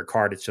no longer a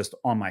card. It's just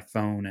on my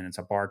phone, and it's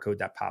a barcode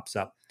that pops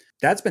up.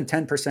 That's been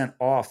 10%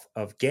 off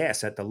of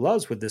gas at the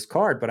Love's with this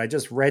card, but I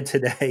just read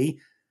today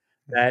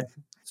that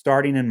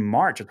starting in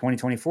March of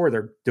 2024,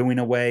 they're doing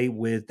away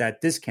with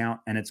that discount,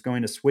 and it's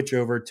going to switch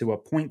over to a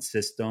point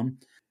system.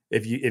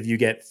 If you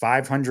get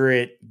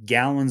 500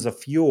 gallons of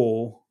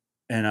fuel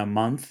in a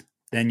month,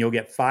 then you'll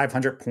get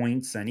 500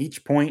 points, and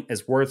each point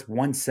is worth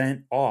 1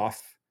 cent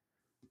off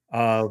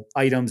of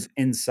items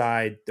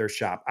inside their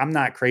shop. I'm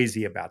not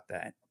crazy about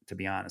that, to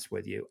be honest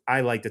with you.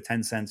 I like the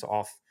 10 cents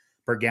off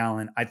per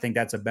gallon. I think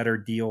that's a better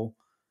deal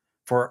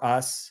for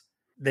us.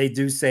 They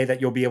do say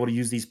that you'll be able to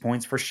use these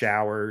points for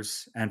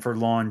showers and for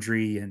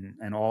laundry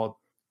and all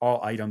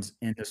items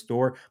in the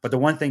store. But the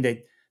one thing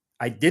that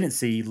I didn't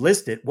see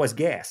listed was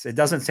gas. It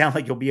doesn't sound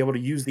like you'll be able to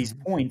use these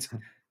points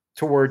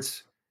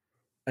towards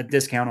a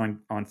discount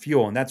on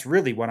fuel. And that's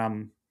really what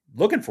I'm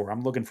looking for.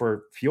 I'm looking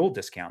for fuel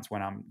discounts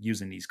when I'm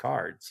using these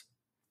cards.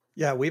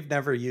 Yeah, we've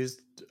never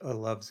used a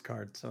Love's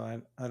card, so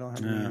I don't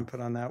have any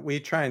input on that. We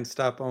try and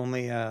stop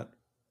only at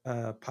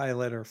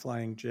Pilot or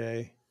Flying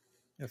J,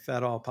 if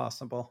at all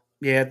possible.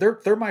 Yeah,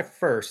 they're my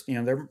first.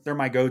 They're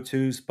my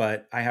go-tos,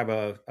 but I have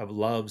a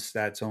Love's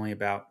that's only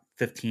about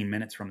 15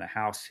 minutes from the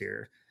house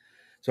here.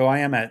 So I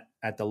am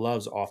at the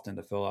Love's often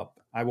to fill up.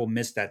 I will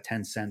miss that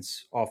 10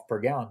 cents off per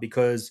gallon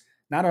because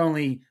not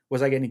only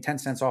was I getting 10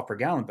 cents off per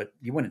gallon, but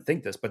you wouldn't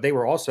think this, but they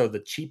were also the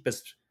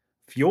cheapest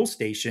fuel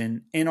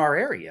station in our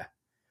area,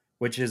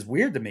 which is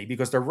weird to me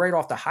because they're right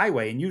off the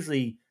highway. And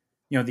usually,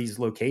 these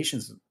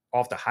locations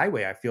off the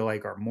highway, I feel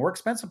like are more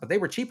expensive, but they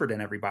were cheaper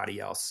than everybody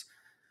else.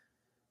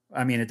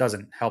 I mean, it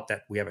doesn't help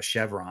that we have a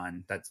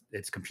Chevron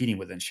it's competing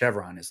with, and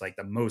Chevron is like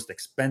the most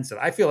expensive.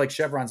 I feel like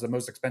Chevron's the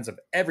most expensive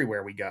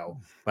everywhere we go,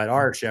 but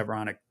our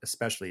Chevron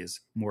especially is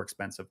more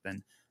expensive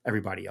than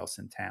everybody else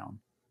in town.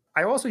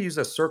 I also use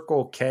a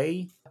Circle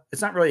K.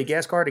 It's not really a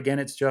gas card. Again,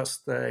 it's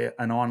just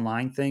an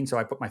online thing. So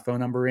I put my phone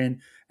number in,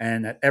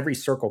 and at every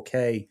Circle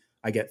K,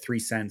 I get 3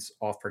 cents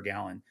off per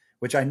gallon,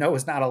 which I know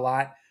is not a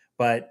lot.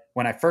 But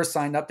when I first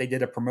signed up, they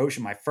did a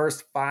promotion. My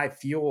first 5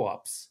 fuel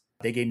ups,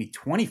 they gave me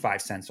 25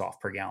 cents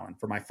off per gallon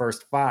for my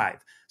first 5.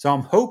 So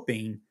I'm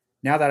hoping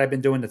now that I've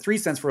been doing the 3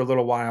 cents for a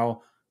little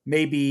while,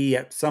 maybe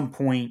at some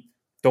point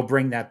they'll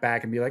bring that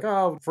back and be like,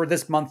 oh, for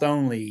this month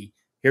only,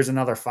 here's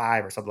another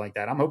 5 or something like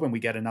that. I'm hoping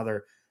we get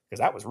another, because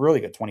that was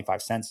really good,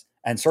 25 cents.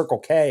 And Circle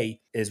K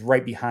is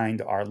right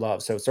behind our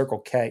Love's. So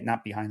Circle K,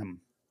 not behind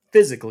them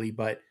physically,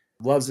 but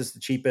Love's is the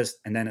cheapest,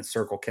 and then it's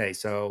Circle K.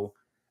 So,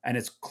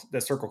 and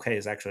the Circle K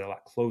is actually a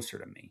lot closer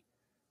to me.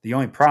 The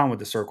only problem with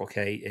the Circle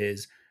K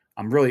is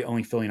I'm really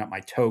only filling up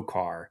my tow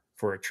car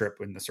for a trip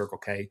in the Circle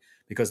K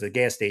because the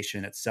gas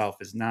station itself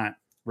is not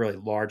really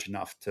large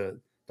enough to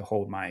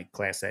hold my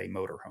Class A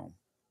motorhome.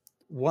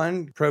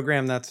 One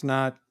program that's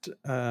not,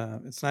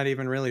 it's not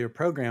even really a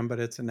program, but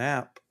it's an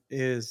app,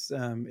 is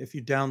if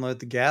you download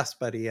the Gas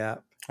Buddy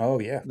app.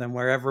 Oh, yeah. Then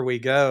wherever we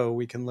go,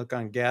 we can look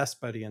on Gas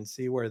Buddy and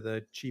see where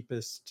the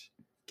cheapest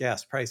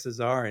gas prices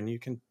are. And you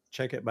can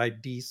check it by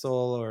diesel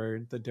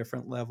or the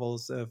different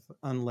levels of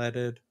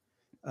unleaded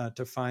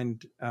to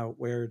find out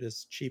where it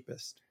is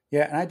cheapest.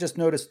 Yeah, and I just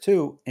noticed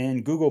too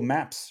in Google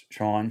Maps,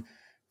 Sean,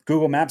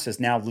 Google Maps is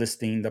now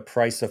listing the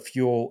price of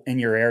fuel in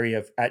your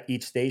area at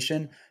each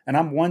station. And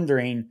I'm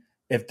wondering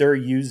if they're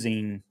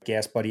using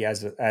Gas Buddy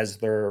as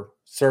their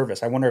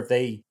service. I wonder if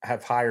they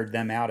have hired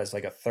them out as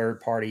like a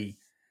third-party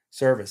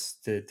service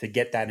to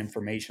get that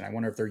information. I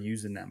wonder if they're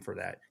using them for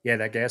that. Yeah,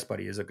 that Gas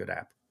Buddy is a good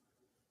app.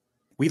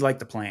 We like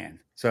to plan.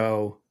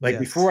 So like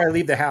before I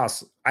leave the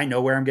house, I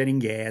know where I'm getting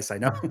gas. I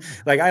know,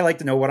 like, I like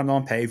to know what I'm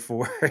going to pay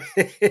for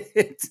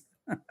it.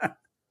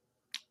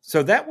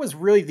 So that was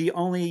really the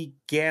only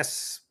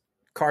gas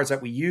cards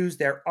that we use.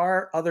 There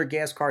are other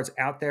gas cards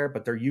out there,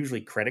 but they're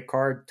usually credit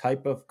card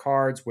type of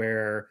cards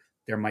where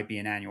there might be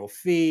an annual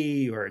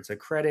fee or it's a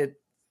credit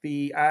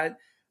fee.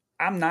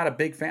 I'm not a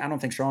big fan. I don't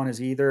think Sean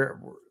is either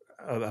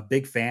a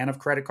big fan of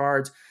credit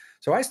cards.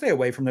 So I stay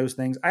away from those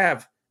things. I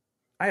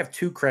have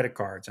 2 credit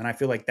cards, and I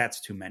feel like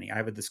that's too many. I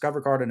have a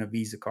Discover card and a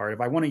Visa card.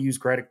 If I want to use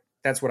credit,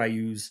 that's what I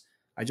use.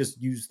 I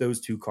just use those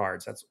 2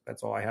 cards.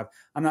 That's all I have.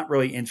 I'm not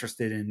really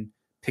interested in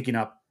picking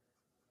up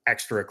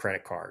extra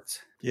credit cards.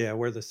 Yeah,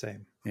 we're the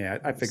same. Yeah,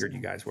 I figured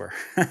you guys were.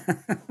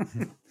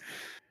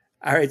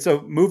 All right,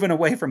 so moving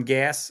away from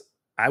gas,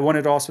 I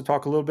wanted to also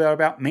talk a little bit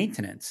about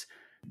maintenance.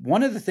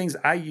 One of the things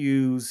I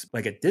use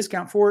like a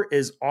discount for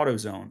is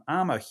AutoZone.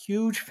 I'm a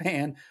huge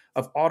fan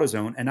of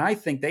AutoZone, and I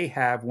think they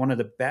have one of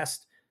the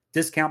best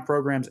discount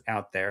programs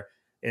out there.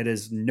 It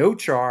is no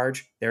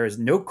charge. There is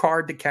no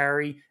card to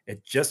carry.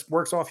 It just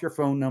works off your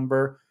phone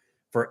number.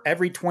 For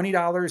every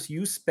 $20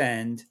 you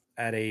spend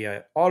at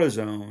a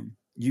AutoZone,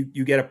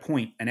 you get a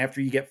point. And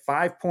after you get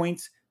 5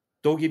 points,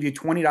 they'll give you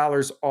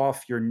 $20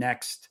 off your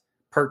next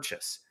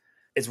purchase.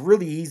 It's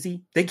really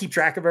easy. They keep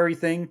track of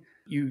everything.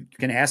 You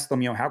can ask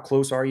them, how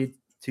close are you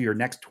to your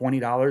next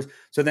 $20?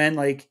 So then,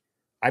 like,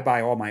 I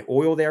buy all my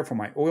oil there for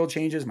my oil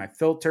changes, my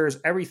filters,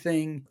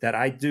 everything that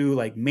I do,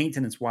 like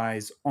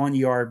maintenance-wise on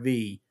the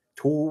RV,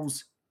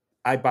 tools,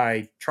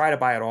 I try to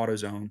buy at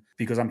AutoZone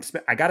because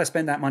I got to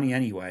spend that money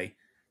anyway.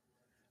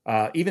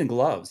 Even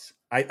gloves.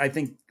 I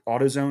think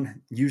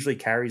AutoZone usually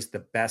carries the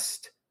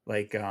best,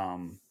 like,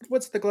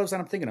 what's the gloves that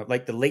I'm thinking of?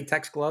 Like the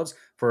latex gloves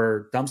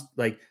for dumps.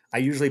 Like, I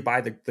usually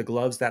buy the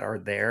gloves that are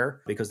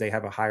there because they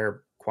have a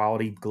higher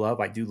quality glove.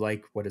 I do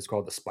like what is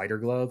called the spider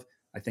glove.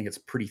 I think it's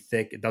pretty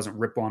thick. It doesn't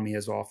rip on me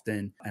as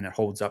often, and it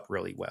holds up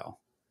really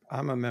well.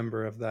 I'm a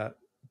member of that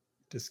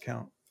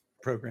discount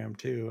program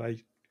too.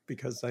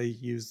 Because I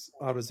use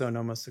AutoZone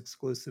almost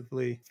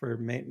exclusively for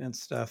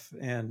maintenance stuff.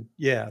 And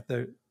yeah,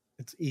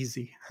 It's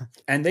easy.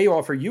 And they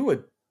offer you a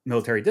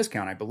military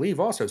discount, I believe,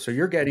 also. So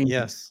you're getting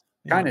Yes.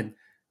 kind of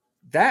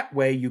that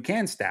way you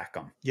can stack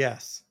them.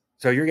 Yes.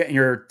 So you're getting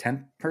your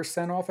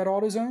 10% off at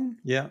AutoZone.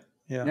 Yeah.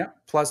 Yeah.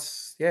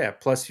 Yeah.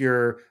 Plus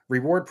your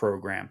reward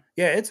program.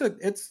 Yeah.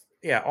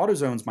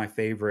 AutoZone's my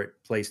favorite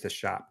place to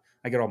shop.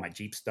 I get all my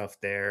Jeep stuff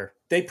there.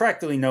 They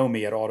practically know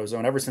me at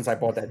AutoZone ever since I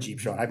bought that Jeep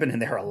show. And I've been in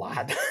there a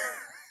lot.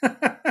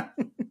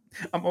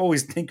 I'm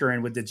always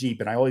tinkering with the Jeep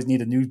and I always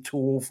need a new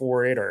tool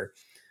for it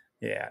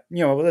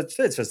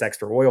it's just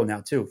extra oil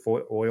now too.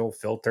 Oil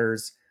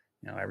filters,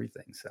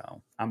 everything.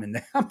 So I'm in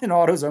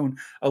AutoZone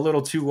a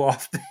little too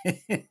often.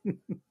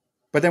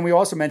 But then we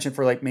also mentioned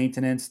for like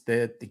maintenance,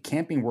 the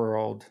Camping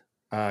World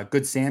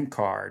Good Sam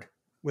card.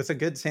 With a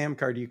Good Sam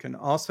card, you can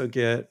also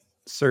get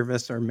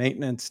service or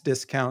maintenance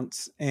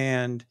discounts.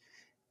 And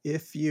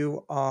if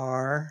you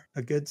are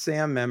a Good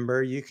Sam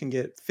member, you can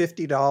get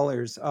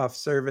 $50 off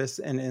service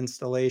and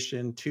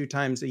installation 2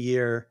 times a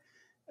year,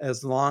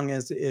 as long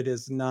as it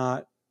is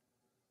not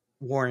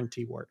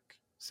warranty work.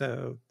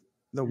 So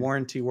the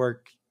warranty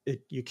work,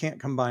 you can't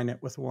combine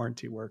it with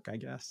warranty work, I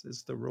guess,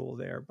 is the rule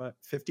there. But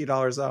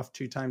 $50 off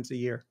 2 times a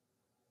year.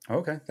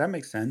 Okay, that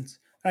makes sense.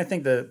 I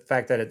think the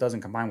fact that it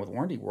doesn't combine with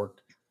warranty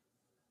work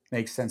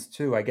makes sense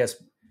too. I guess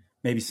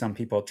maybe some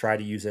people try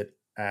to use it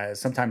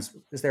sometimes.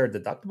 Is there a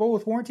deductible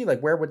with warranty?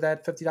 Like where would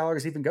that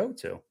 $50 even go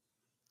to?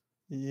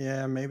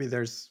 Yeah, maybe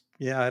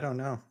I don't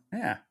know.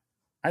 Yeah,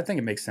 I think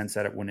it makes sense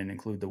that it wouldn't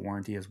include the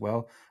warranty as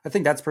well. I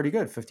think that's pretty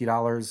good.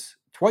 $50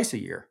 twice a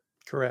year.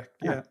 Correct.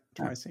 Yeah,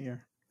 twice a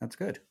year. That's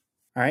good.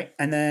 All right.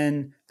 And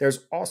then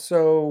there's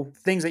also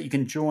things that you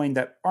can join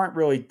that aren't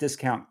really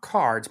discount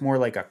cards, more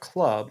like a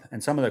club.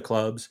 And some of the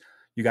clubs,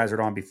 you guys are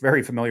going to be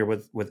very familiar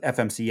with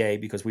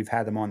FMCA because we've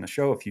had them on the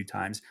show a few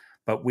times.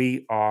 But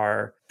we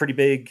are pretty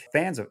big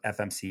fans of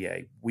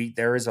FMCA.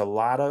 There is a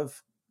lot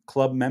of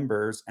club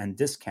members and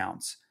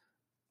discounts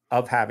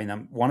of having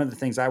them. One of the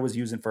things I was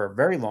using for a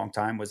very long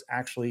time was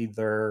actually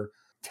their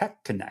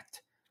Tech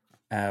Connect.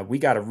 We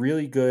got a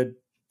really good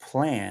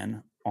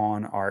plan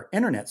on our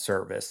internet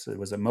service. It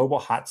was a mobile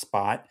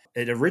hotspot.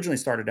 It originally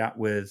started out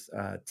with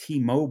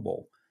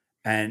T-Mobile,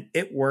 and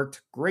it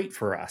worked great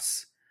for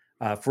us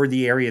for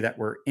the area that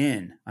we're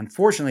in.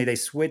 Unfortunately, they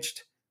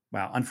switched.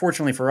 Well,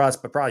 unfortunately for us,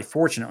 but probably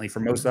fortunately for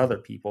most other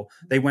people,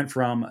 they went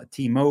from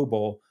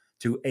T-Mobile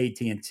to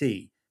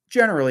AT&T.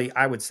 Generally,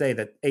 I would say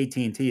that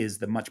AT&T is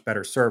the much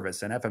better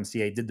service, and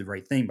FMCA did the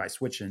right thing by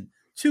switching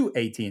to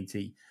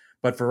AT&T.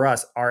 But for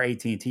us, our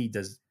AT&T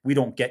we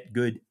don't get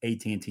good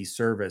AT&T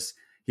service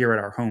here at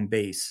our home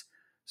base.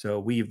 So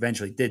we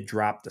eventually did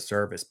drop the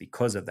service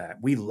because of that.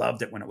 We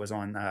loved it when it was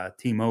on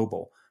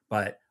T-Mobile,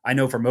 but I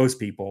know for most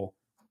people,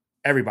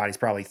 everybody's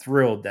probably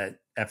thrilled that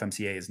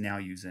FMCA is now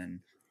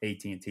using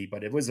AT&T,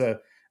 but it was a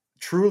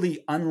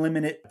truly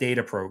unlimited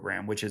data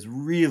program, which is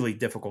really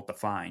difficult to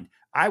find.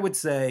 I would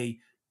say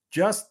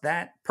just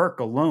that perk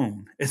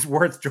alone is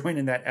worth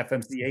joining that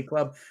FMCA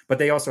club, but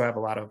they also have a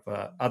lot of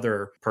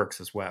other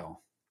perks as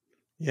well.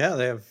 Yeah,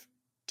 they have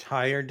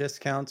tire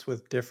discounts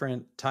with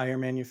different tire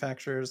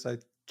manufacturers.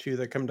 Two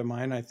that come to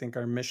mind, I think,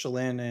 are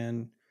Michelin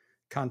and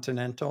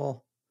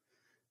Continental.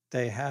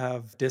 They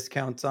have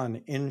discounts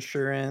on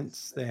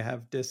insurance. They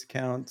have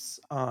discounts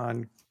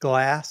on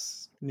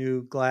glass,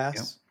 new glass.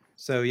 Yep.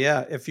 So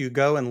yeah, if you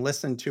go and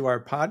listen to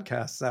our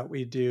podcasts that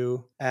we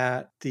do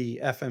at the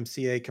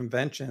FMCA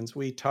conventions,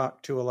 we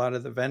talk to a lot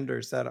of the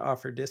vendors that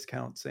offer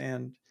discounts,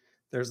 and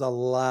there's a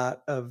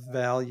lot of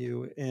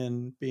value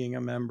in being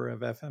a member of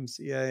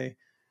FMCA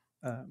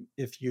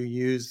if you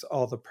use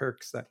all the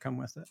perks that come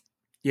with it.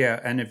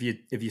 Yeah, and if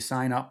you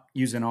sign up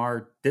using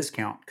our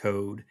discount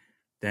code,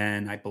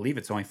 then I believe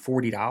it's only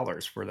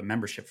 $40 for the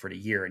membership for the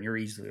year, and you're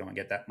easily going to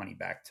get that money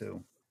back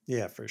too.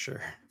 Yeah, for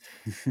sure.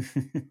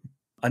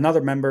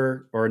 Another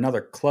member or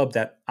another club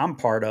that I'm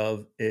part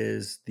of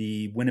is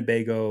the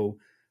Winnebago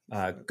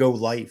Go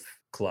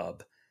Life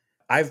Club.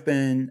 I've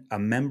been a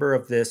member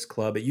of this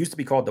club. It used to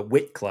be called the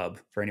WIT Club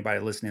for anybody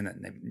listening that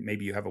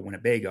maybe you have a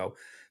Winnebago.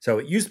 So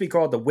it used to be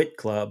called the WIT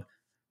Club.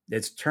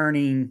 It's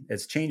changing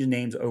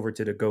names over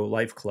to the Go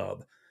Life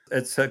Club.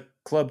 It's a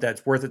club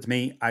that's worth it to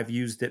me. I've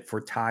used it for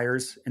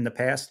tires in the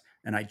past,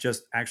 and I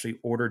just actually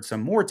ordered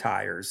some more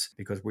tires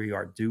because we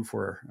are due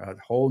for a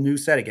whole new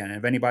set again. And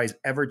if anybody's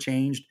ever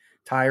changed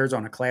tires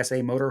on a Class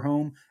A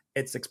motorhome,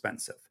 it's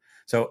expensive.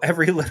 So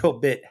every little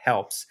bit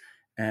helps.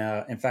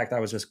 In fact, I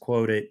was just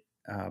quoted.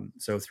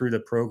 So through the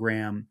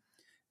program,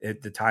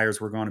 the tires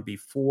were going to be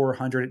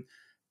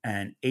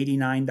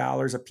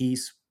 $489 a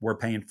piece. We're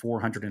paying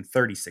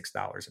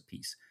 $436 a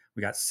piece.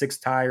 We got 6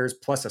 tires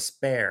plus a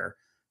spare.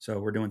 So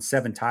we're doing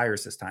 7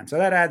 tires this time. So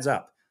that adds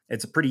up.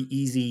 It's a pretty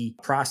easy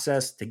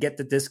process to get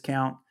the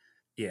discount.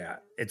 Yeah,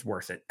 it's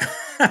worth it.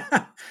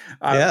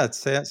 Yeah, it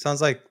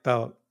sounds like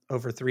about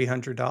over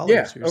 $300.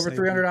 Yeah, over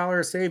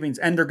 $300 savings.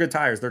 And they're good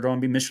tires. They're going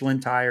to be Michelin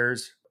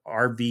tires,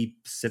 RV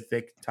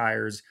specific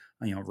tires,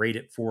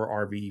 rated for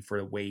RV for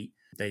the weight.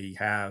 They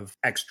have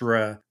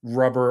extra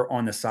rubber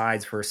on the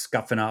sides for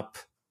scuffing up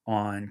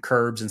on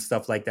curbs and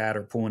stuff like that,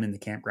 or pulling into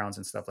campgrounds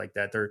and stuff like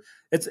that.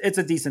 It's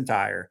a decent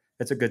tire.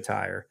 It's a good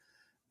tire.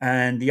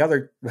 And the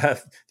other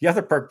the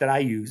other perk that I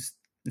use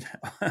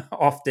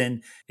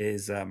often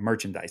is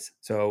merchandise.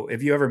 So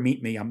if you ever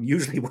meet me, I'm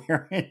usually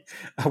wearing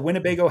a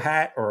Winnebago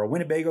hat or a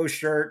Winnebago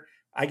shirt.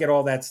 I get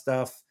all that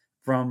stuff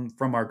from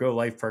our Go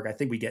Life perk. I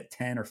think we get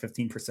 10 or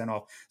 15%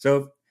 off.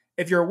 So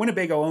if you're a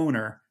Winnebago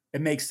owner,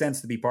 it makes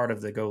sense to be part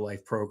of the Go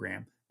Life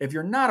program. If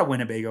you're not a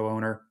Winnebago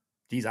owner,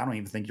 geez, I don't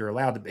even think you're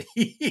allowed to be.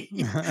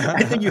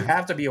 I think you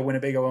have to be a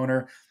Winnebago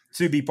owner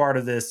to be part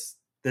of this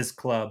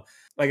club.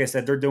 Like I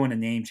said, they're doing a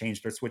name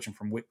change. They're switching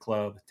from Wit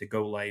Club to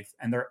Go Life,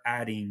 and they're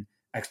adding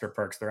extra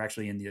perks. They're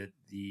actually in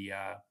the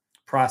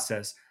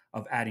process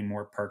of adding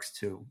more perks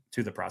to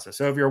the process.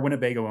 So if you're a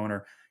Winnebago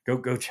owner,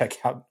 go check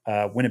out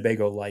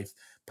Winnebago Life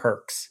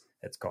Perks,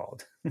 it's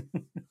called.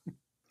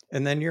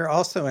 And then you're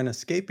also an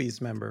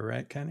Escapees member,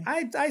 right, Kenny?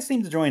 I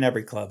seem to join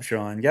every club,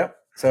 Sean. Yep.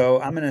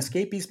 So I'm an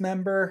Escapees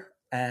member,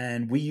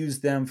 and we use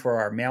them for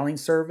our mailing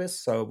service.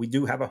 So we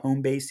do have a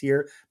home base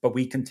here, but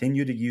we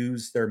continue to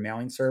use their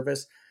mailing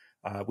service.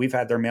 We've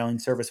had their mailing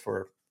service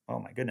for, oh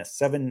my goodness,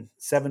 seven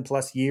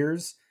plus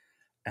years,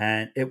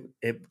 and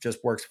it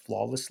just works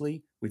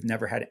flawlessly. We've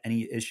never had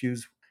any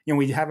issues. You know,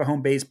 we have a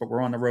home base, but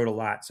we're on the road a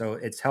lot, so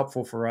it's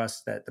helpful for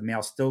us that the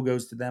mail still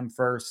goes to them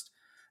first,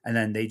 and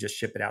then they just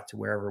ship it out to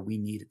wherever we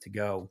need it to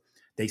go.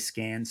 They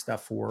scan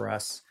stuff for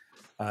us.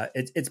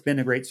 It's been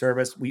a great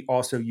service. We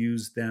also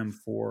use them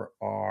for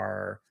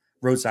our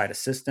roadside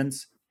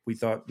assistance. We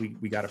thought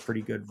we got a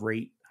pretty good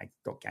rate.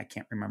 I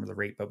can't remember the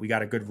rate, but we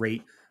got a good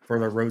rate for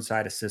their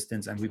roadside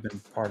assistance, and we've been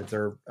part of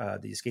their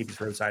the Escapees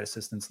roadside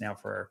assistance now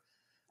for,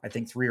 I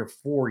think, 3 or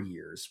 4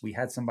 years. We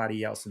had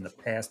somebody else in the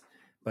past,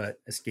 but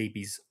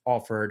Escapees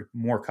offered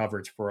more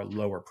coverage for a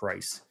lower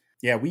price.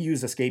 Yeah, we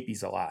use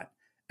Escapees a lot.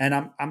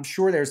 And I'm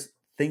sure there's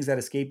things that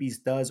Escapees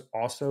does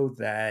also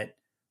that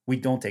we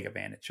don't take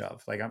advantage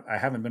of. Like I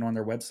haven't been on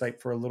their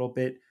website for a little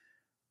bit.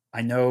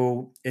 I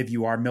know if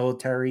you are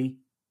military,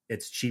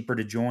 it's cheaper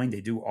to join. They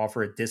do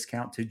offer a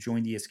discount to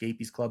join the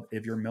Escapees Club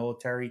if you're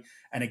military.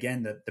 And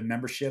again, the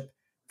membership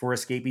for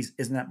Escapees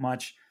isn't that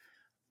much,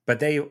 but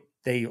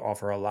they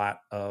offer a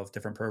lot of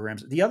different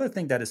programs. The other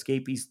thing that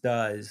Escapees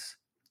does,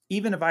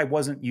 even if I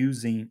wasn't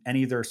using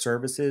any of their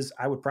services,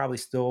 I would probably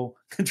still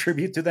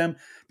contribute to them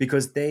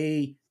because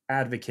they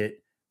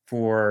advocate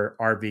for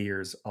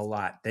RVers a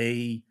lot.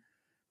 They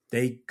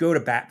go to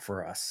bat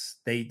for us.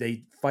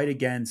 They fight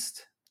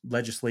against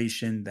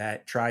legislation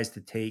that tries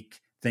to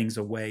take things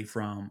away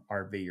from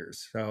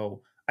RVers.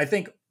 So I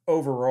think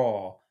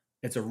overall,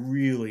 it's a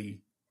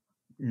really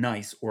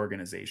nice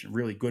organization,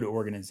 really good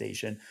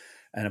organization,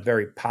 and a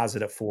very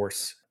positive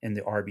force in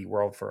the RV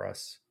world for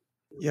us.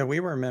 Yeah, we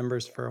were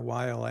members for a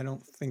while. I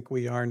don't think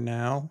we are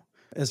now.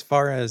 As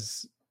far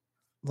as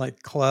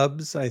like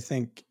clubs, I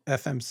think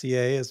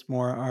FMCA is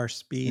more our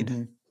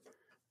speed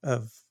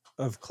of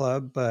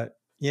club, but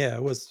yeah,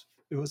 it was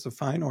a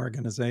fine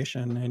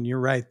organization, and you're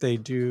right, they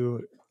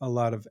do a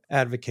lot of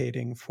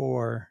advocating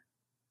for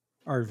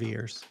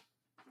RVers.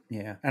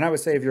 Yeah. And I would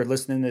say if you're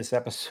listening to this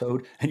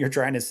episode and you're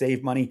trying to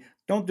save money,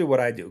 don't do what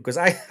I do, because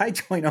I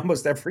join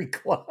almost every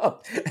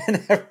club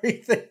and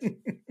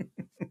everything.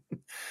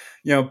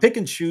 Pick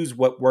and choose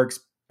what works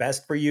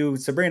best for you.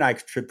 Sabrina and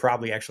I should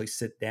probably actually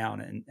sit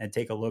down and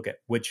take a look at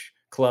which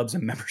clubs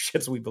and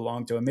memberships we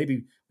belong to. And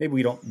maybe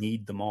we don't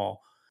need them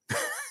all.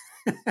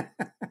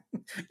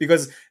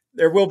 Because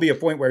there will be a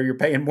point where you're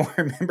paying more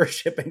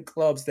membership in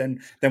clubs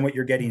than what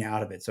you're getting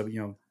out of it. So,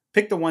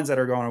 pick the ones that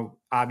are going to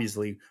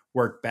obviously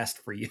work best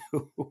for you.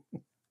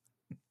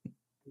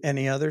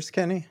 Any others,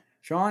 Kenny?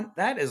 Sean,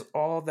 that is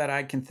all that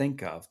I can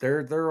think of.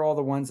 They're all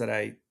the ones that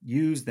I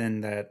used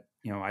and that,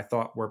 I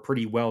thought were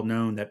pretty well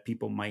known that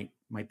people might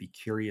be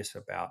curious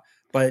about.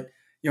 But,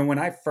 when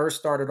I first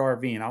started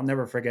RVing, I'll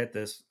never forget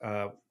this.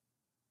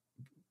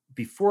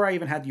 Before I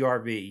even had the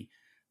RV,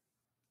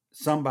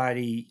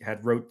 somebody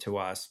had wrote to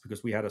us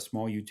because we had a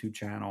small YouTube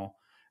channel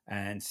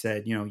and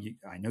said,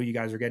 I know you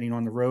guys are getting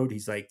on the road.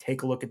 He's like,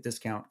 take a look at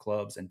discount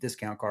clubs and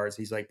discount cars.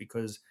 He's like,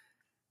 because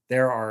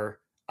there are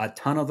a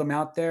ton of them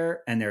out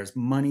there and there's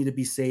money to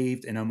be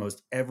saved in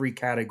almost every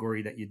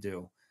category that you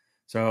do.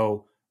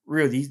 So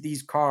really,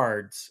 these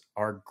cards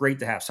are great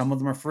to have. Some of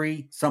them are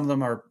free. Some of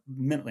them are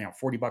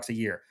 $40 a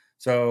year.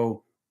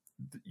 So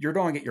you're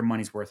going to get your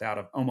money's worth out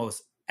of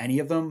almost any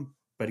of them.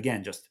 But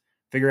again, just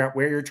figure out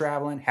where you're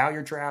traveling, how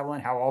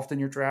often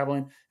you're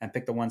traveling, and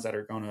pick the ones that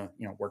are going to,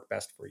 work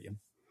best for you.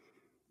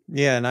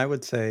 Yeah. And I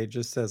would say,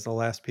 just as the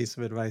last piece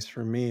of advice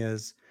for me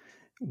is,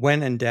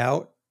 when in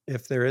doubt,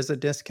 if there is a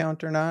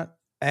discount or not,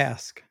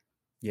 ask.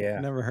 Yeah.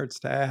 It never hurts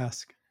to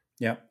ask.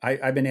 Yeah.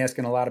 I've been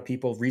asking a lot of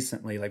people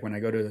recently, like when I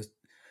go to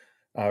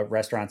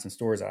restaurants and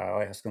stores,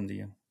 I ask them, do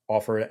you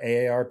offer an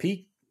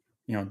AARP,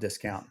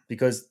 discount?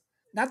 Because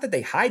not that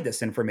they hide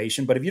this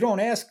information, but if you don't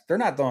ask, they're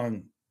not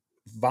going to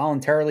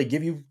voluntarily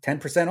give you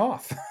 10%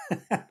 off.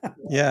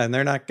 Yeah. And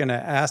they're not going to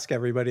ask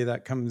everybody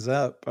that comes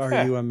up,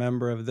 are you a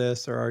member of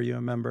this or are you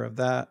a member of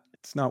that?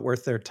 It's not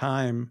worth their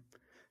time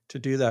to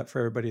do that for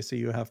everybody. So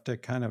you have to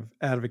kind of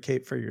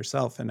advocate for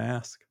yourself and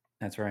ask.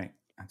 That's right.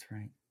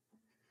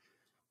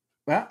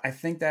 Well, I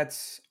think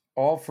that's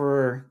all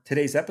for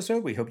today's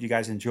episode. We hope you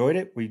guys enjoyed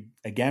it. We,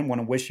 again,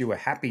 want to wish you a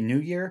happy new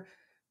year.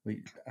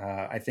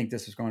 I think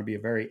this is going to be a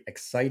very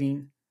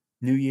exciting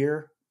new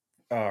year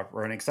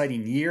or an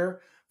exciting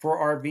year for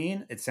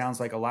RVing. It sounds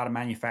like a lot of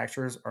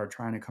manufacturers are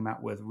trying to come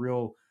out with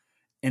real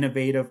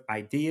innovative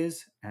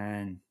ideas,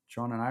 and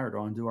Sean and I are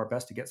going to do our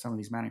best to get some of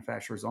these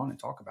manufacturers on and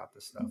talk about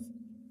this stuff.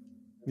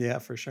 Yeah,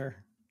 for sure.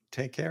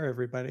 Take care,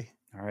 everybody.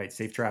 All right.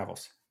 Safe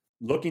travels.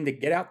 Looking to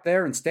get out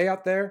there and stay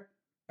out there?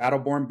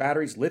 Battleborn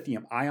Batteries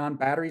lithium-ion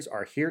batteries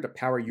are here to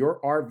power your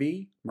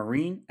RV,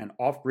 marine, and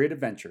off-grid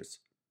adventures.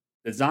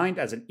 Designed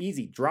as an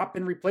easy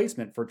drop-in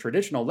replacement for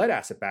traditional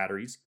lead-acid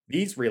batteries,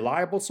 these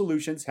reliable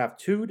solutions have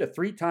 2 to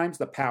 3 times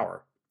the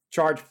power,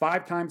 charge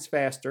 5 times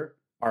faster,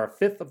 are a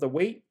fifth of the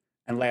weight,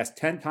 and last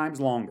 10 times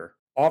longer.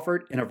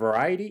 Offered in a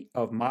variety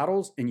of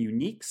models in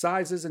unique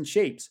sizes and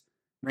shapes,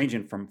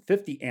 ranging from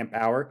 50 amp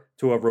hour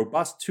to a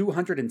robust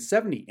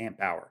 270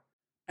 amp hour,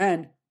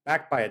 and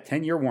backed by a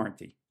 10-year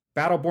warranty.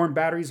 Battleborn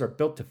batteries are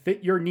built to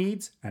fit your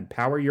needs and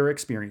power your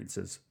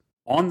experiences.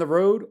 On the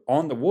road,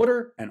 on the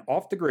water, and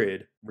off the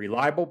grid,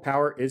 reliable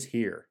power is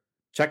here.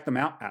 Check them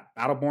out at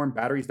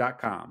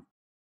battlebornbatteries.com.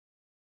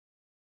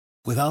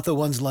 Without the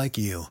ones like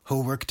you,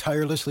 who work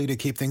tirelessly to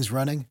keep things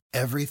running,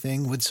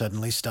 everything would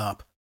suddenly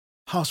stop.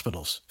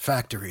 Hospitals,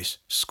 factories,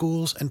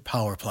 schools, and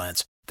power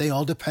plants, they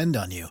all depend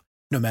on you.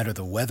 No matter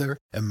the weather,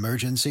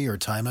 emergency, or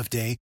time of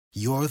day,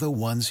 you're the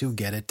ones who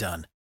get it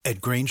done.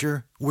 At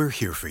Grainger, we're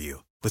here for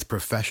you with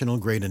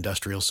professional-grade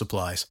industrial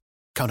supplies.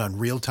 Count on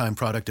real-time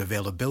product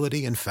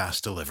availability and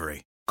fast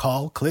delivery.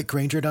 Call, click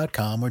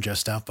Grainger.com, or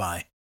just stop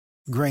by.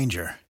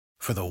 Grainger,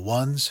 for the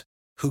ones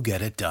who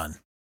get it done.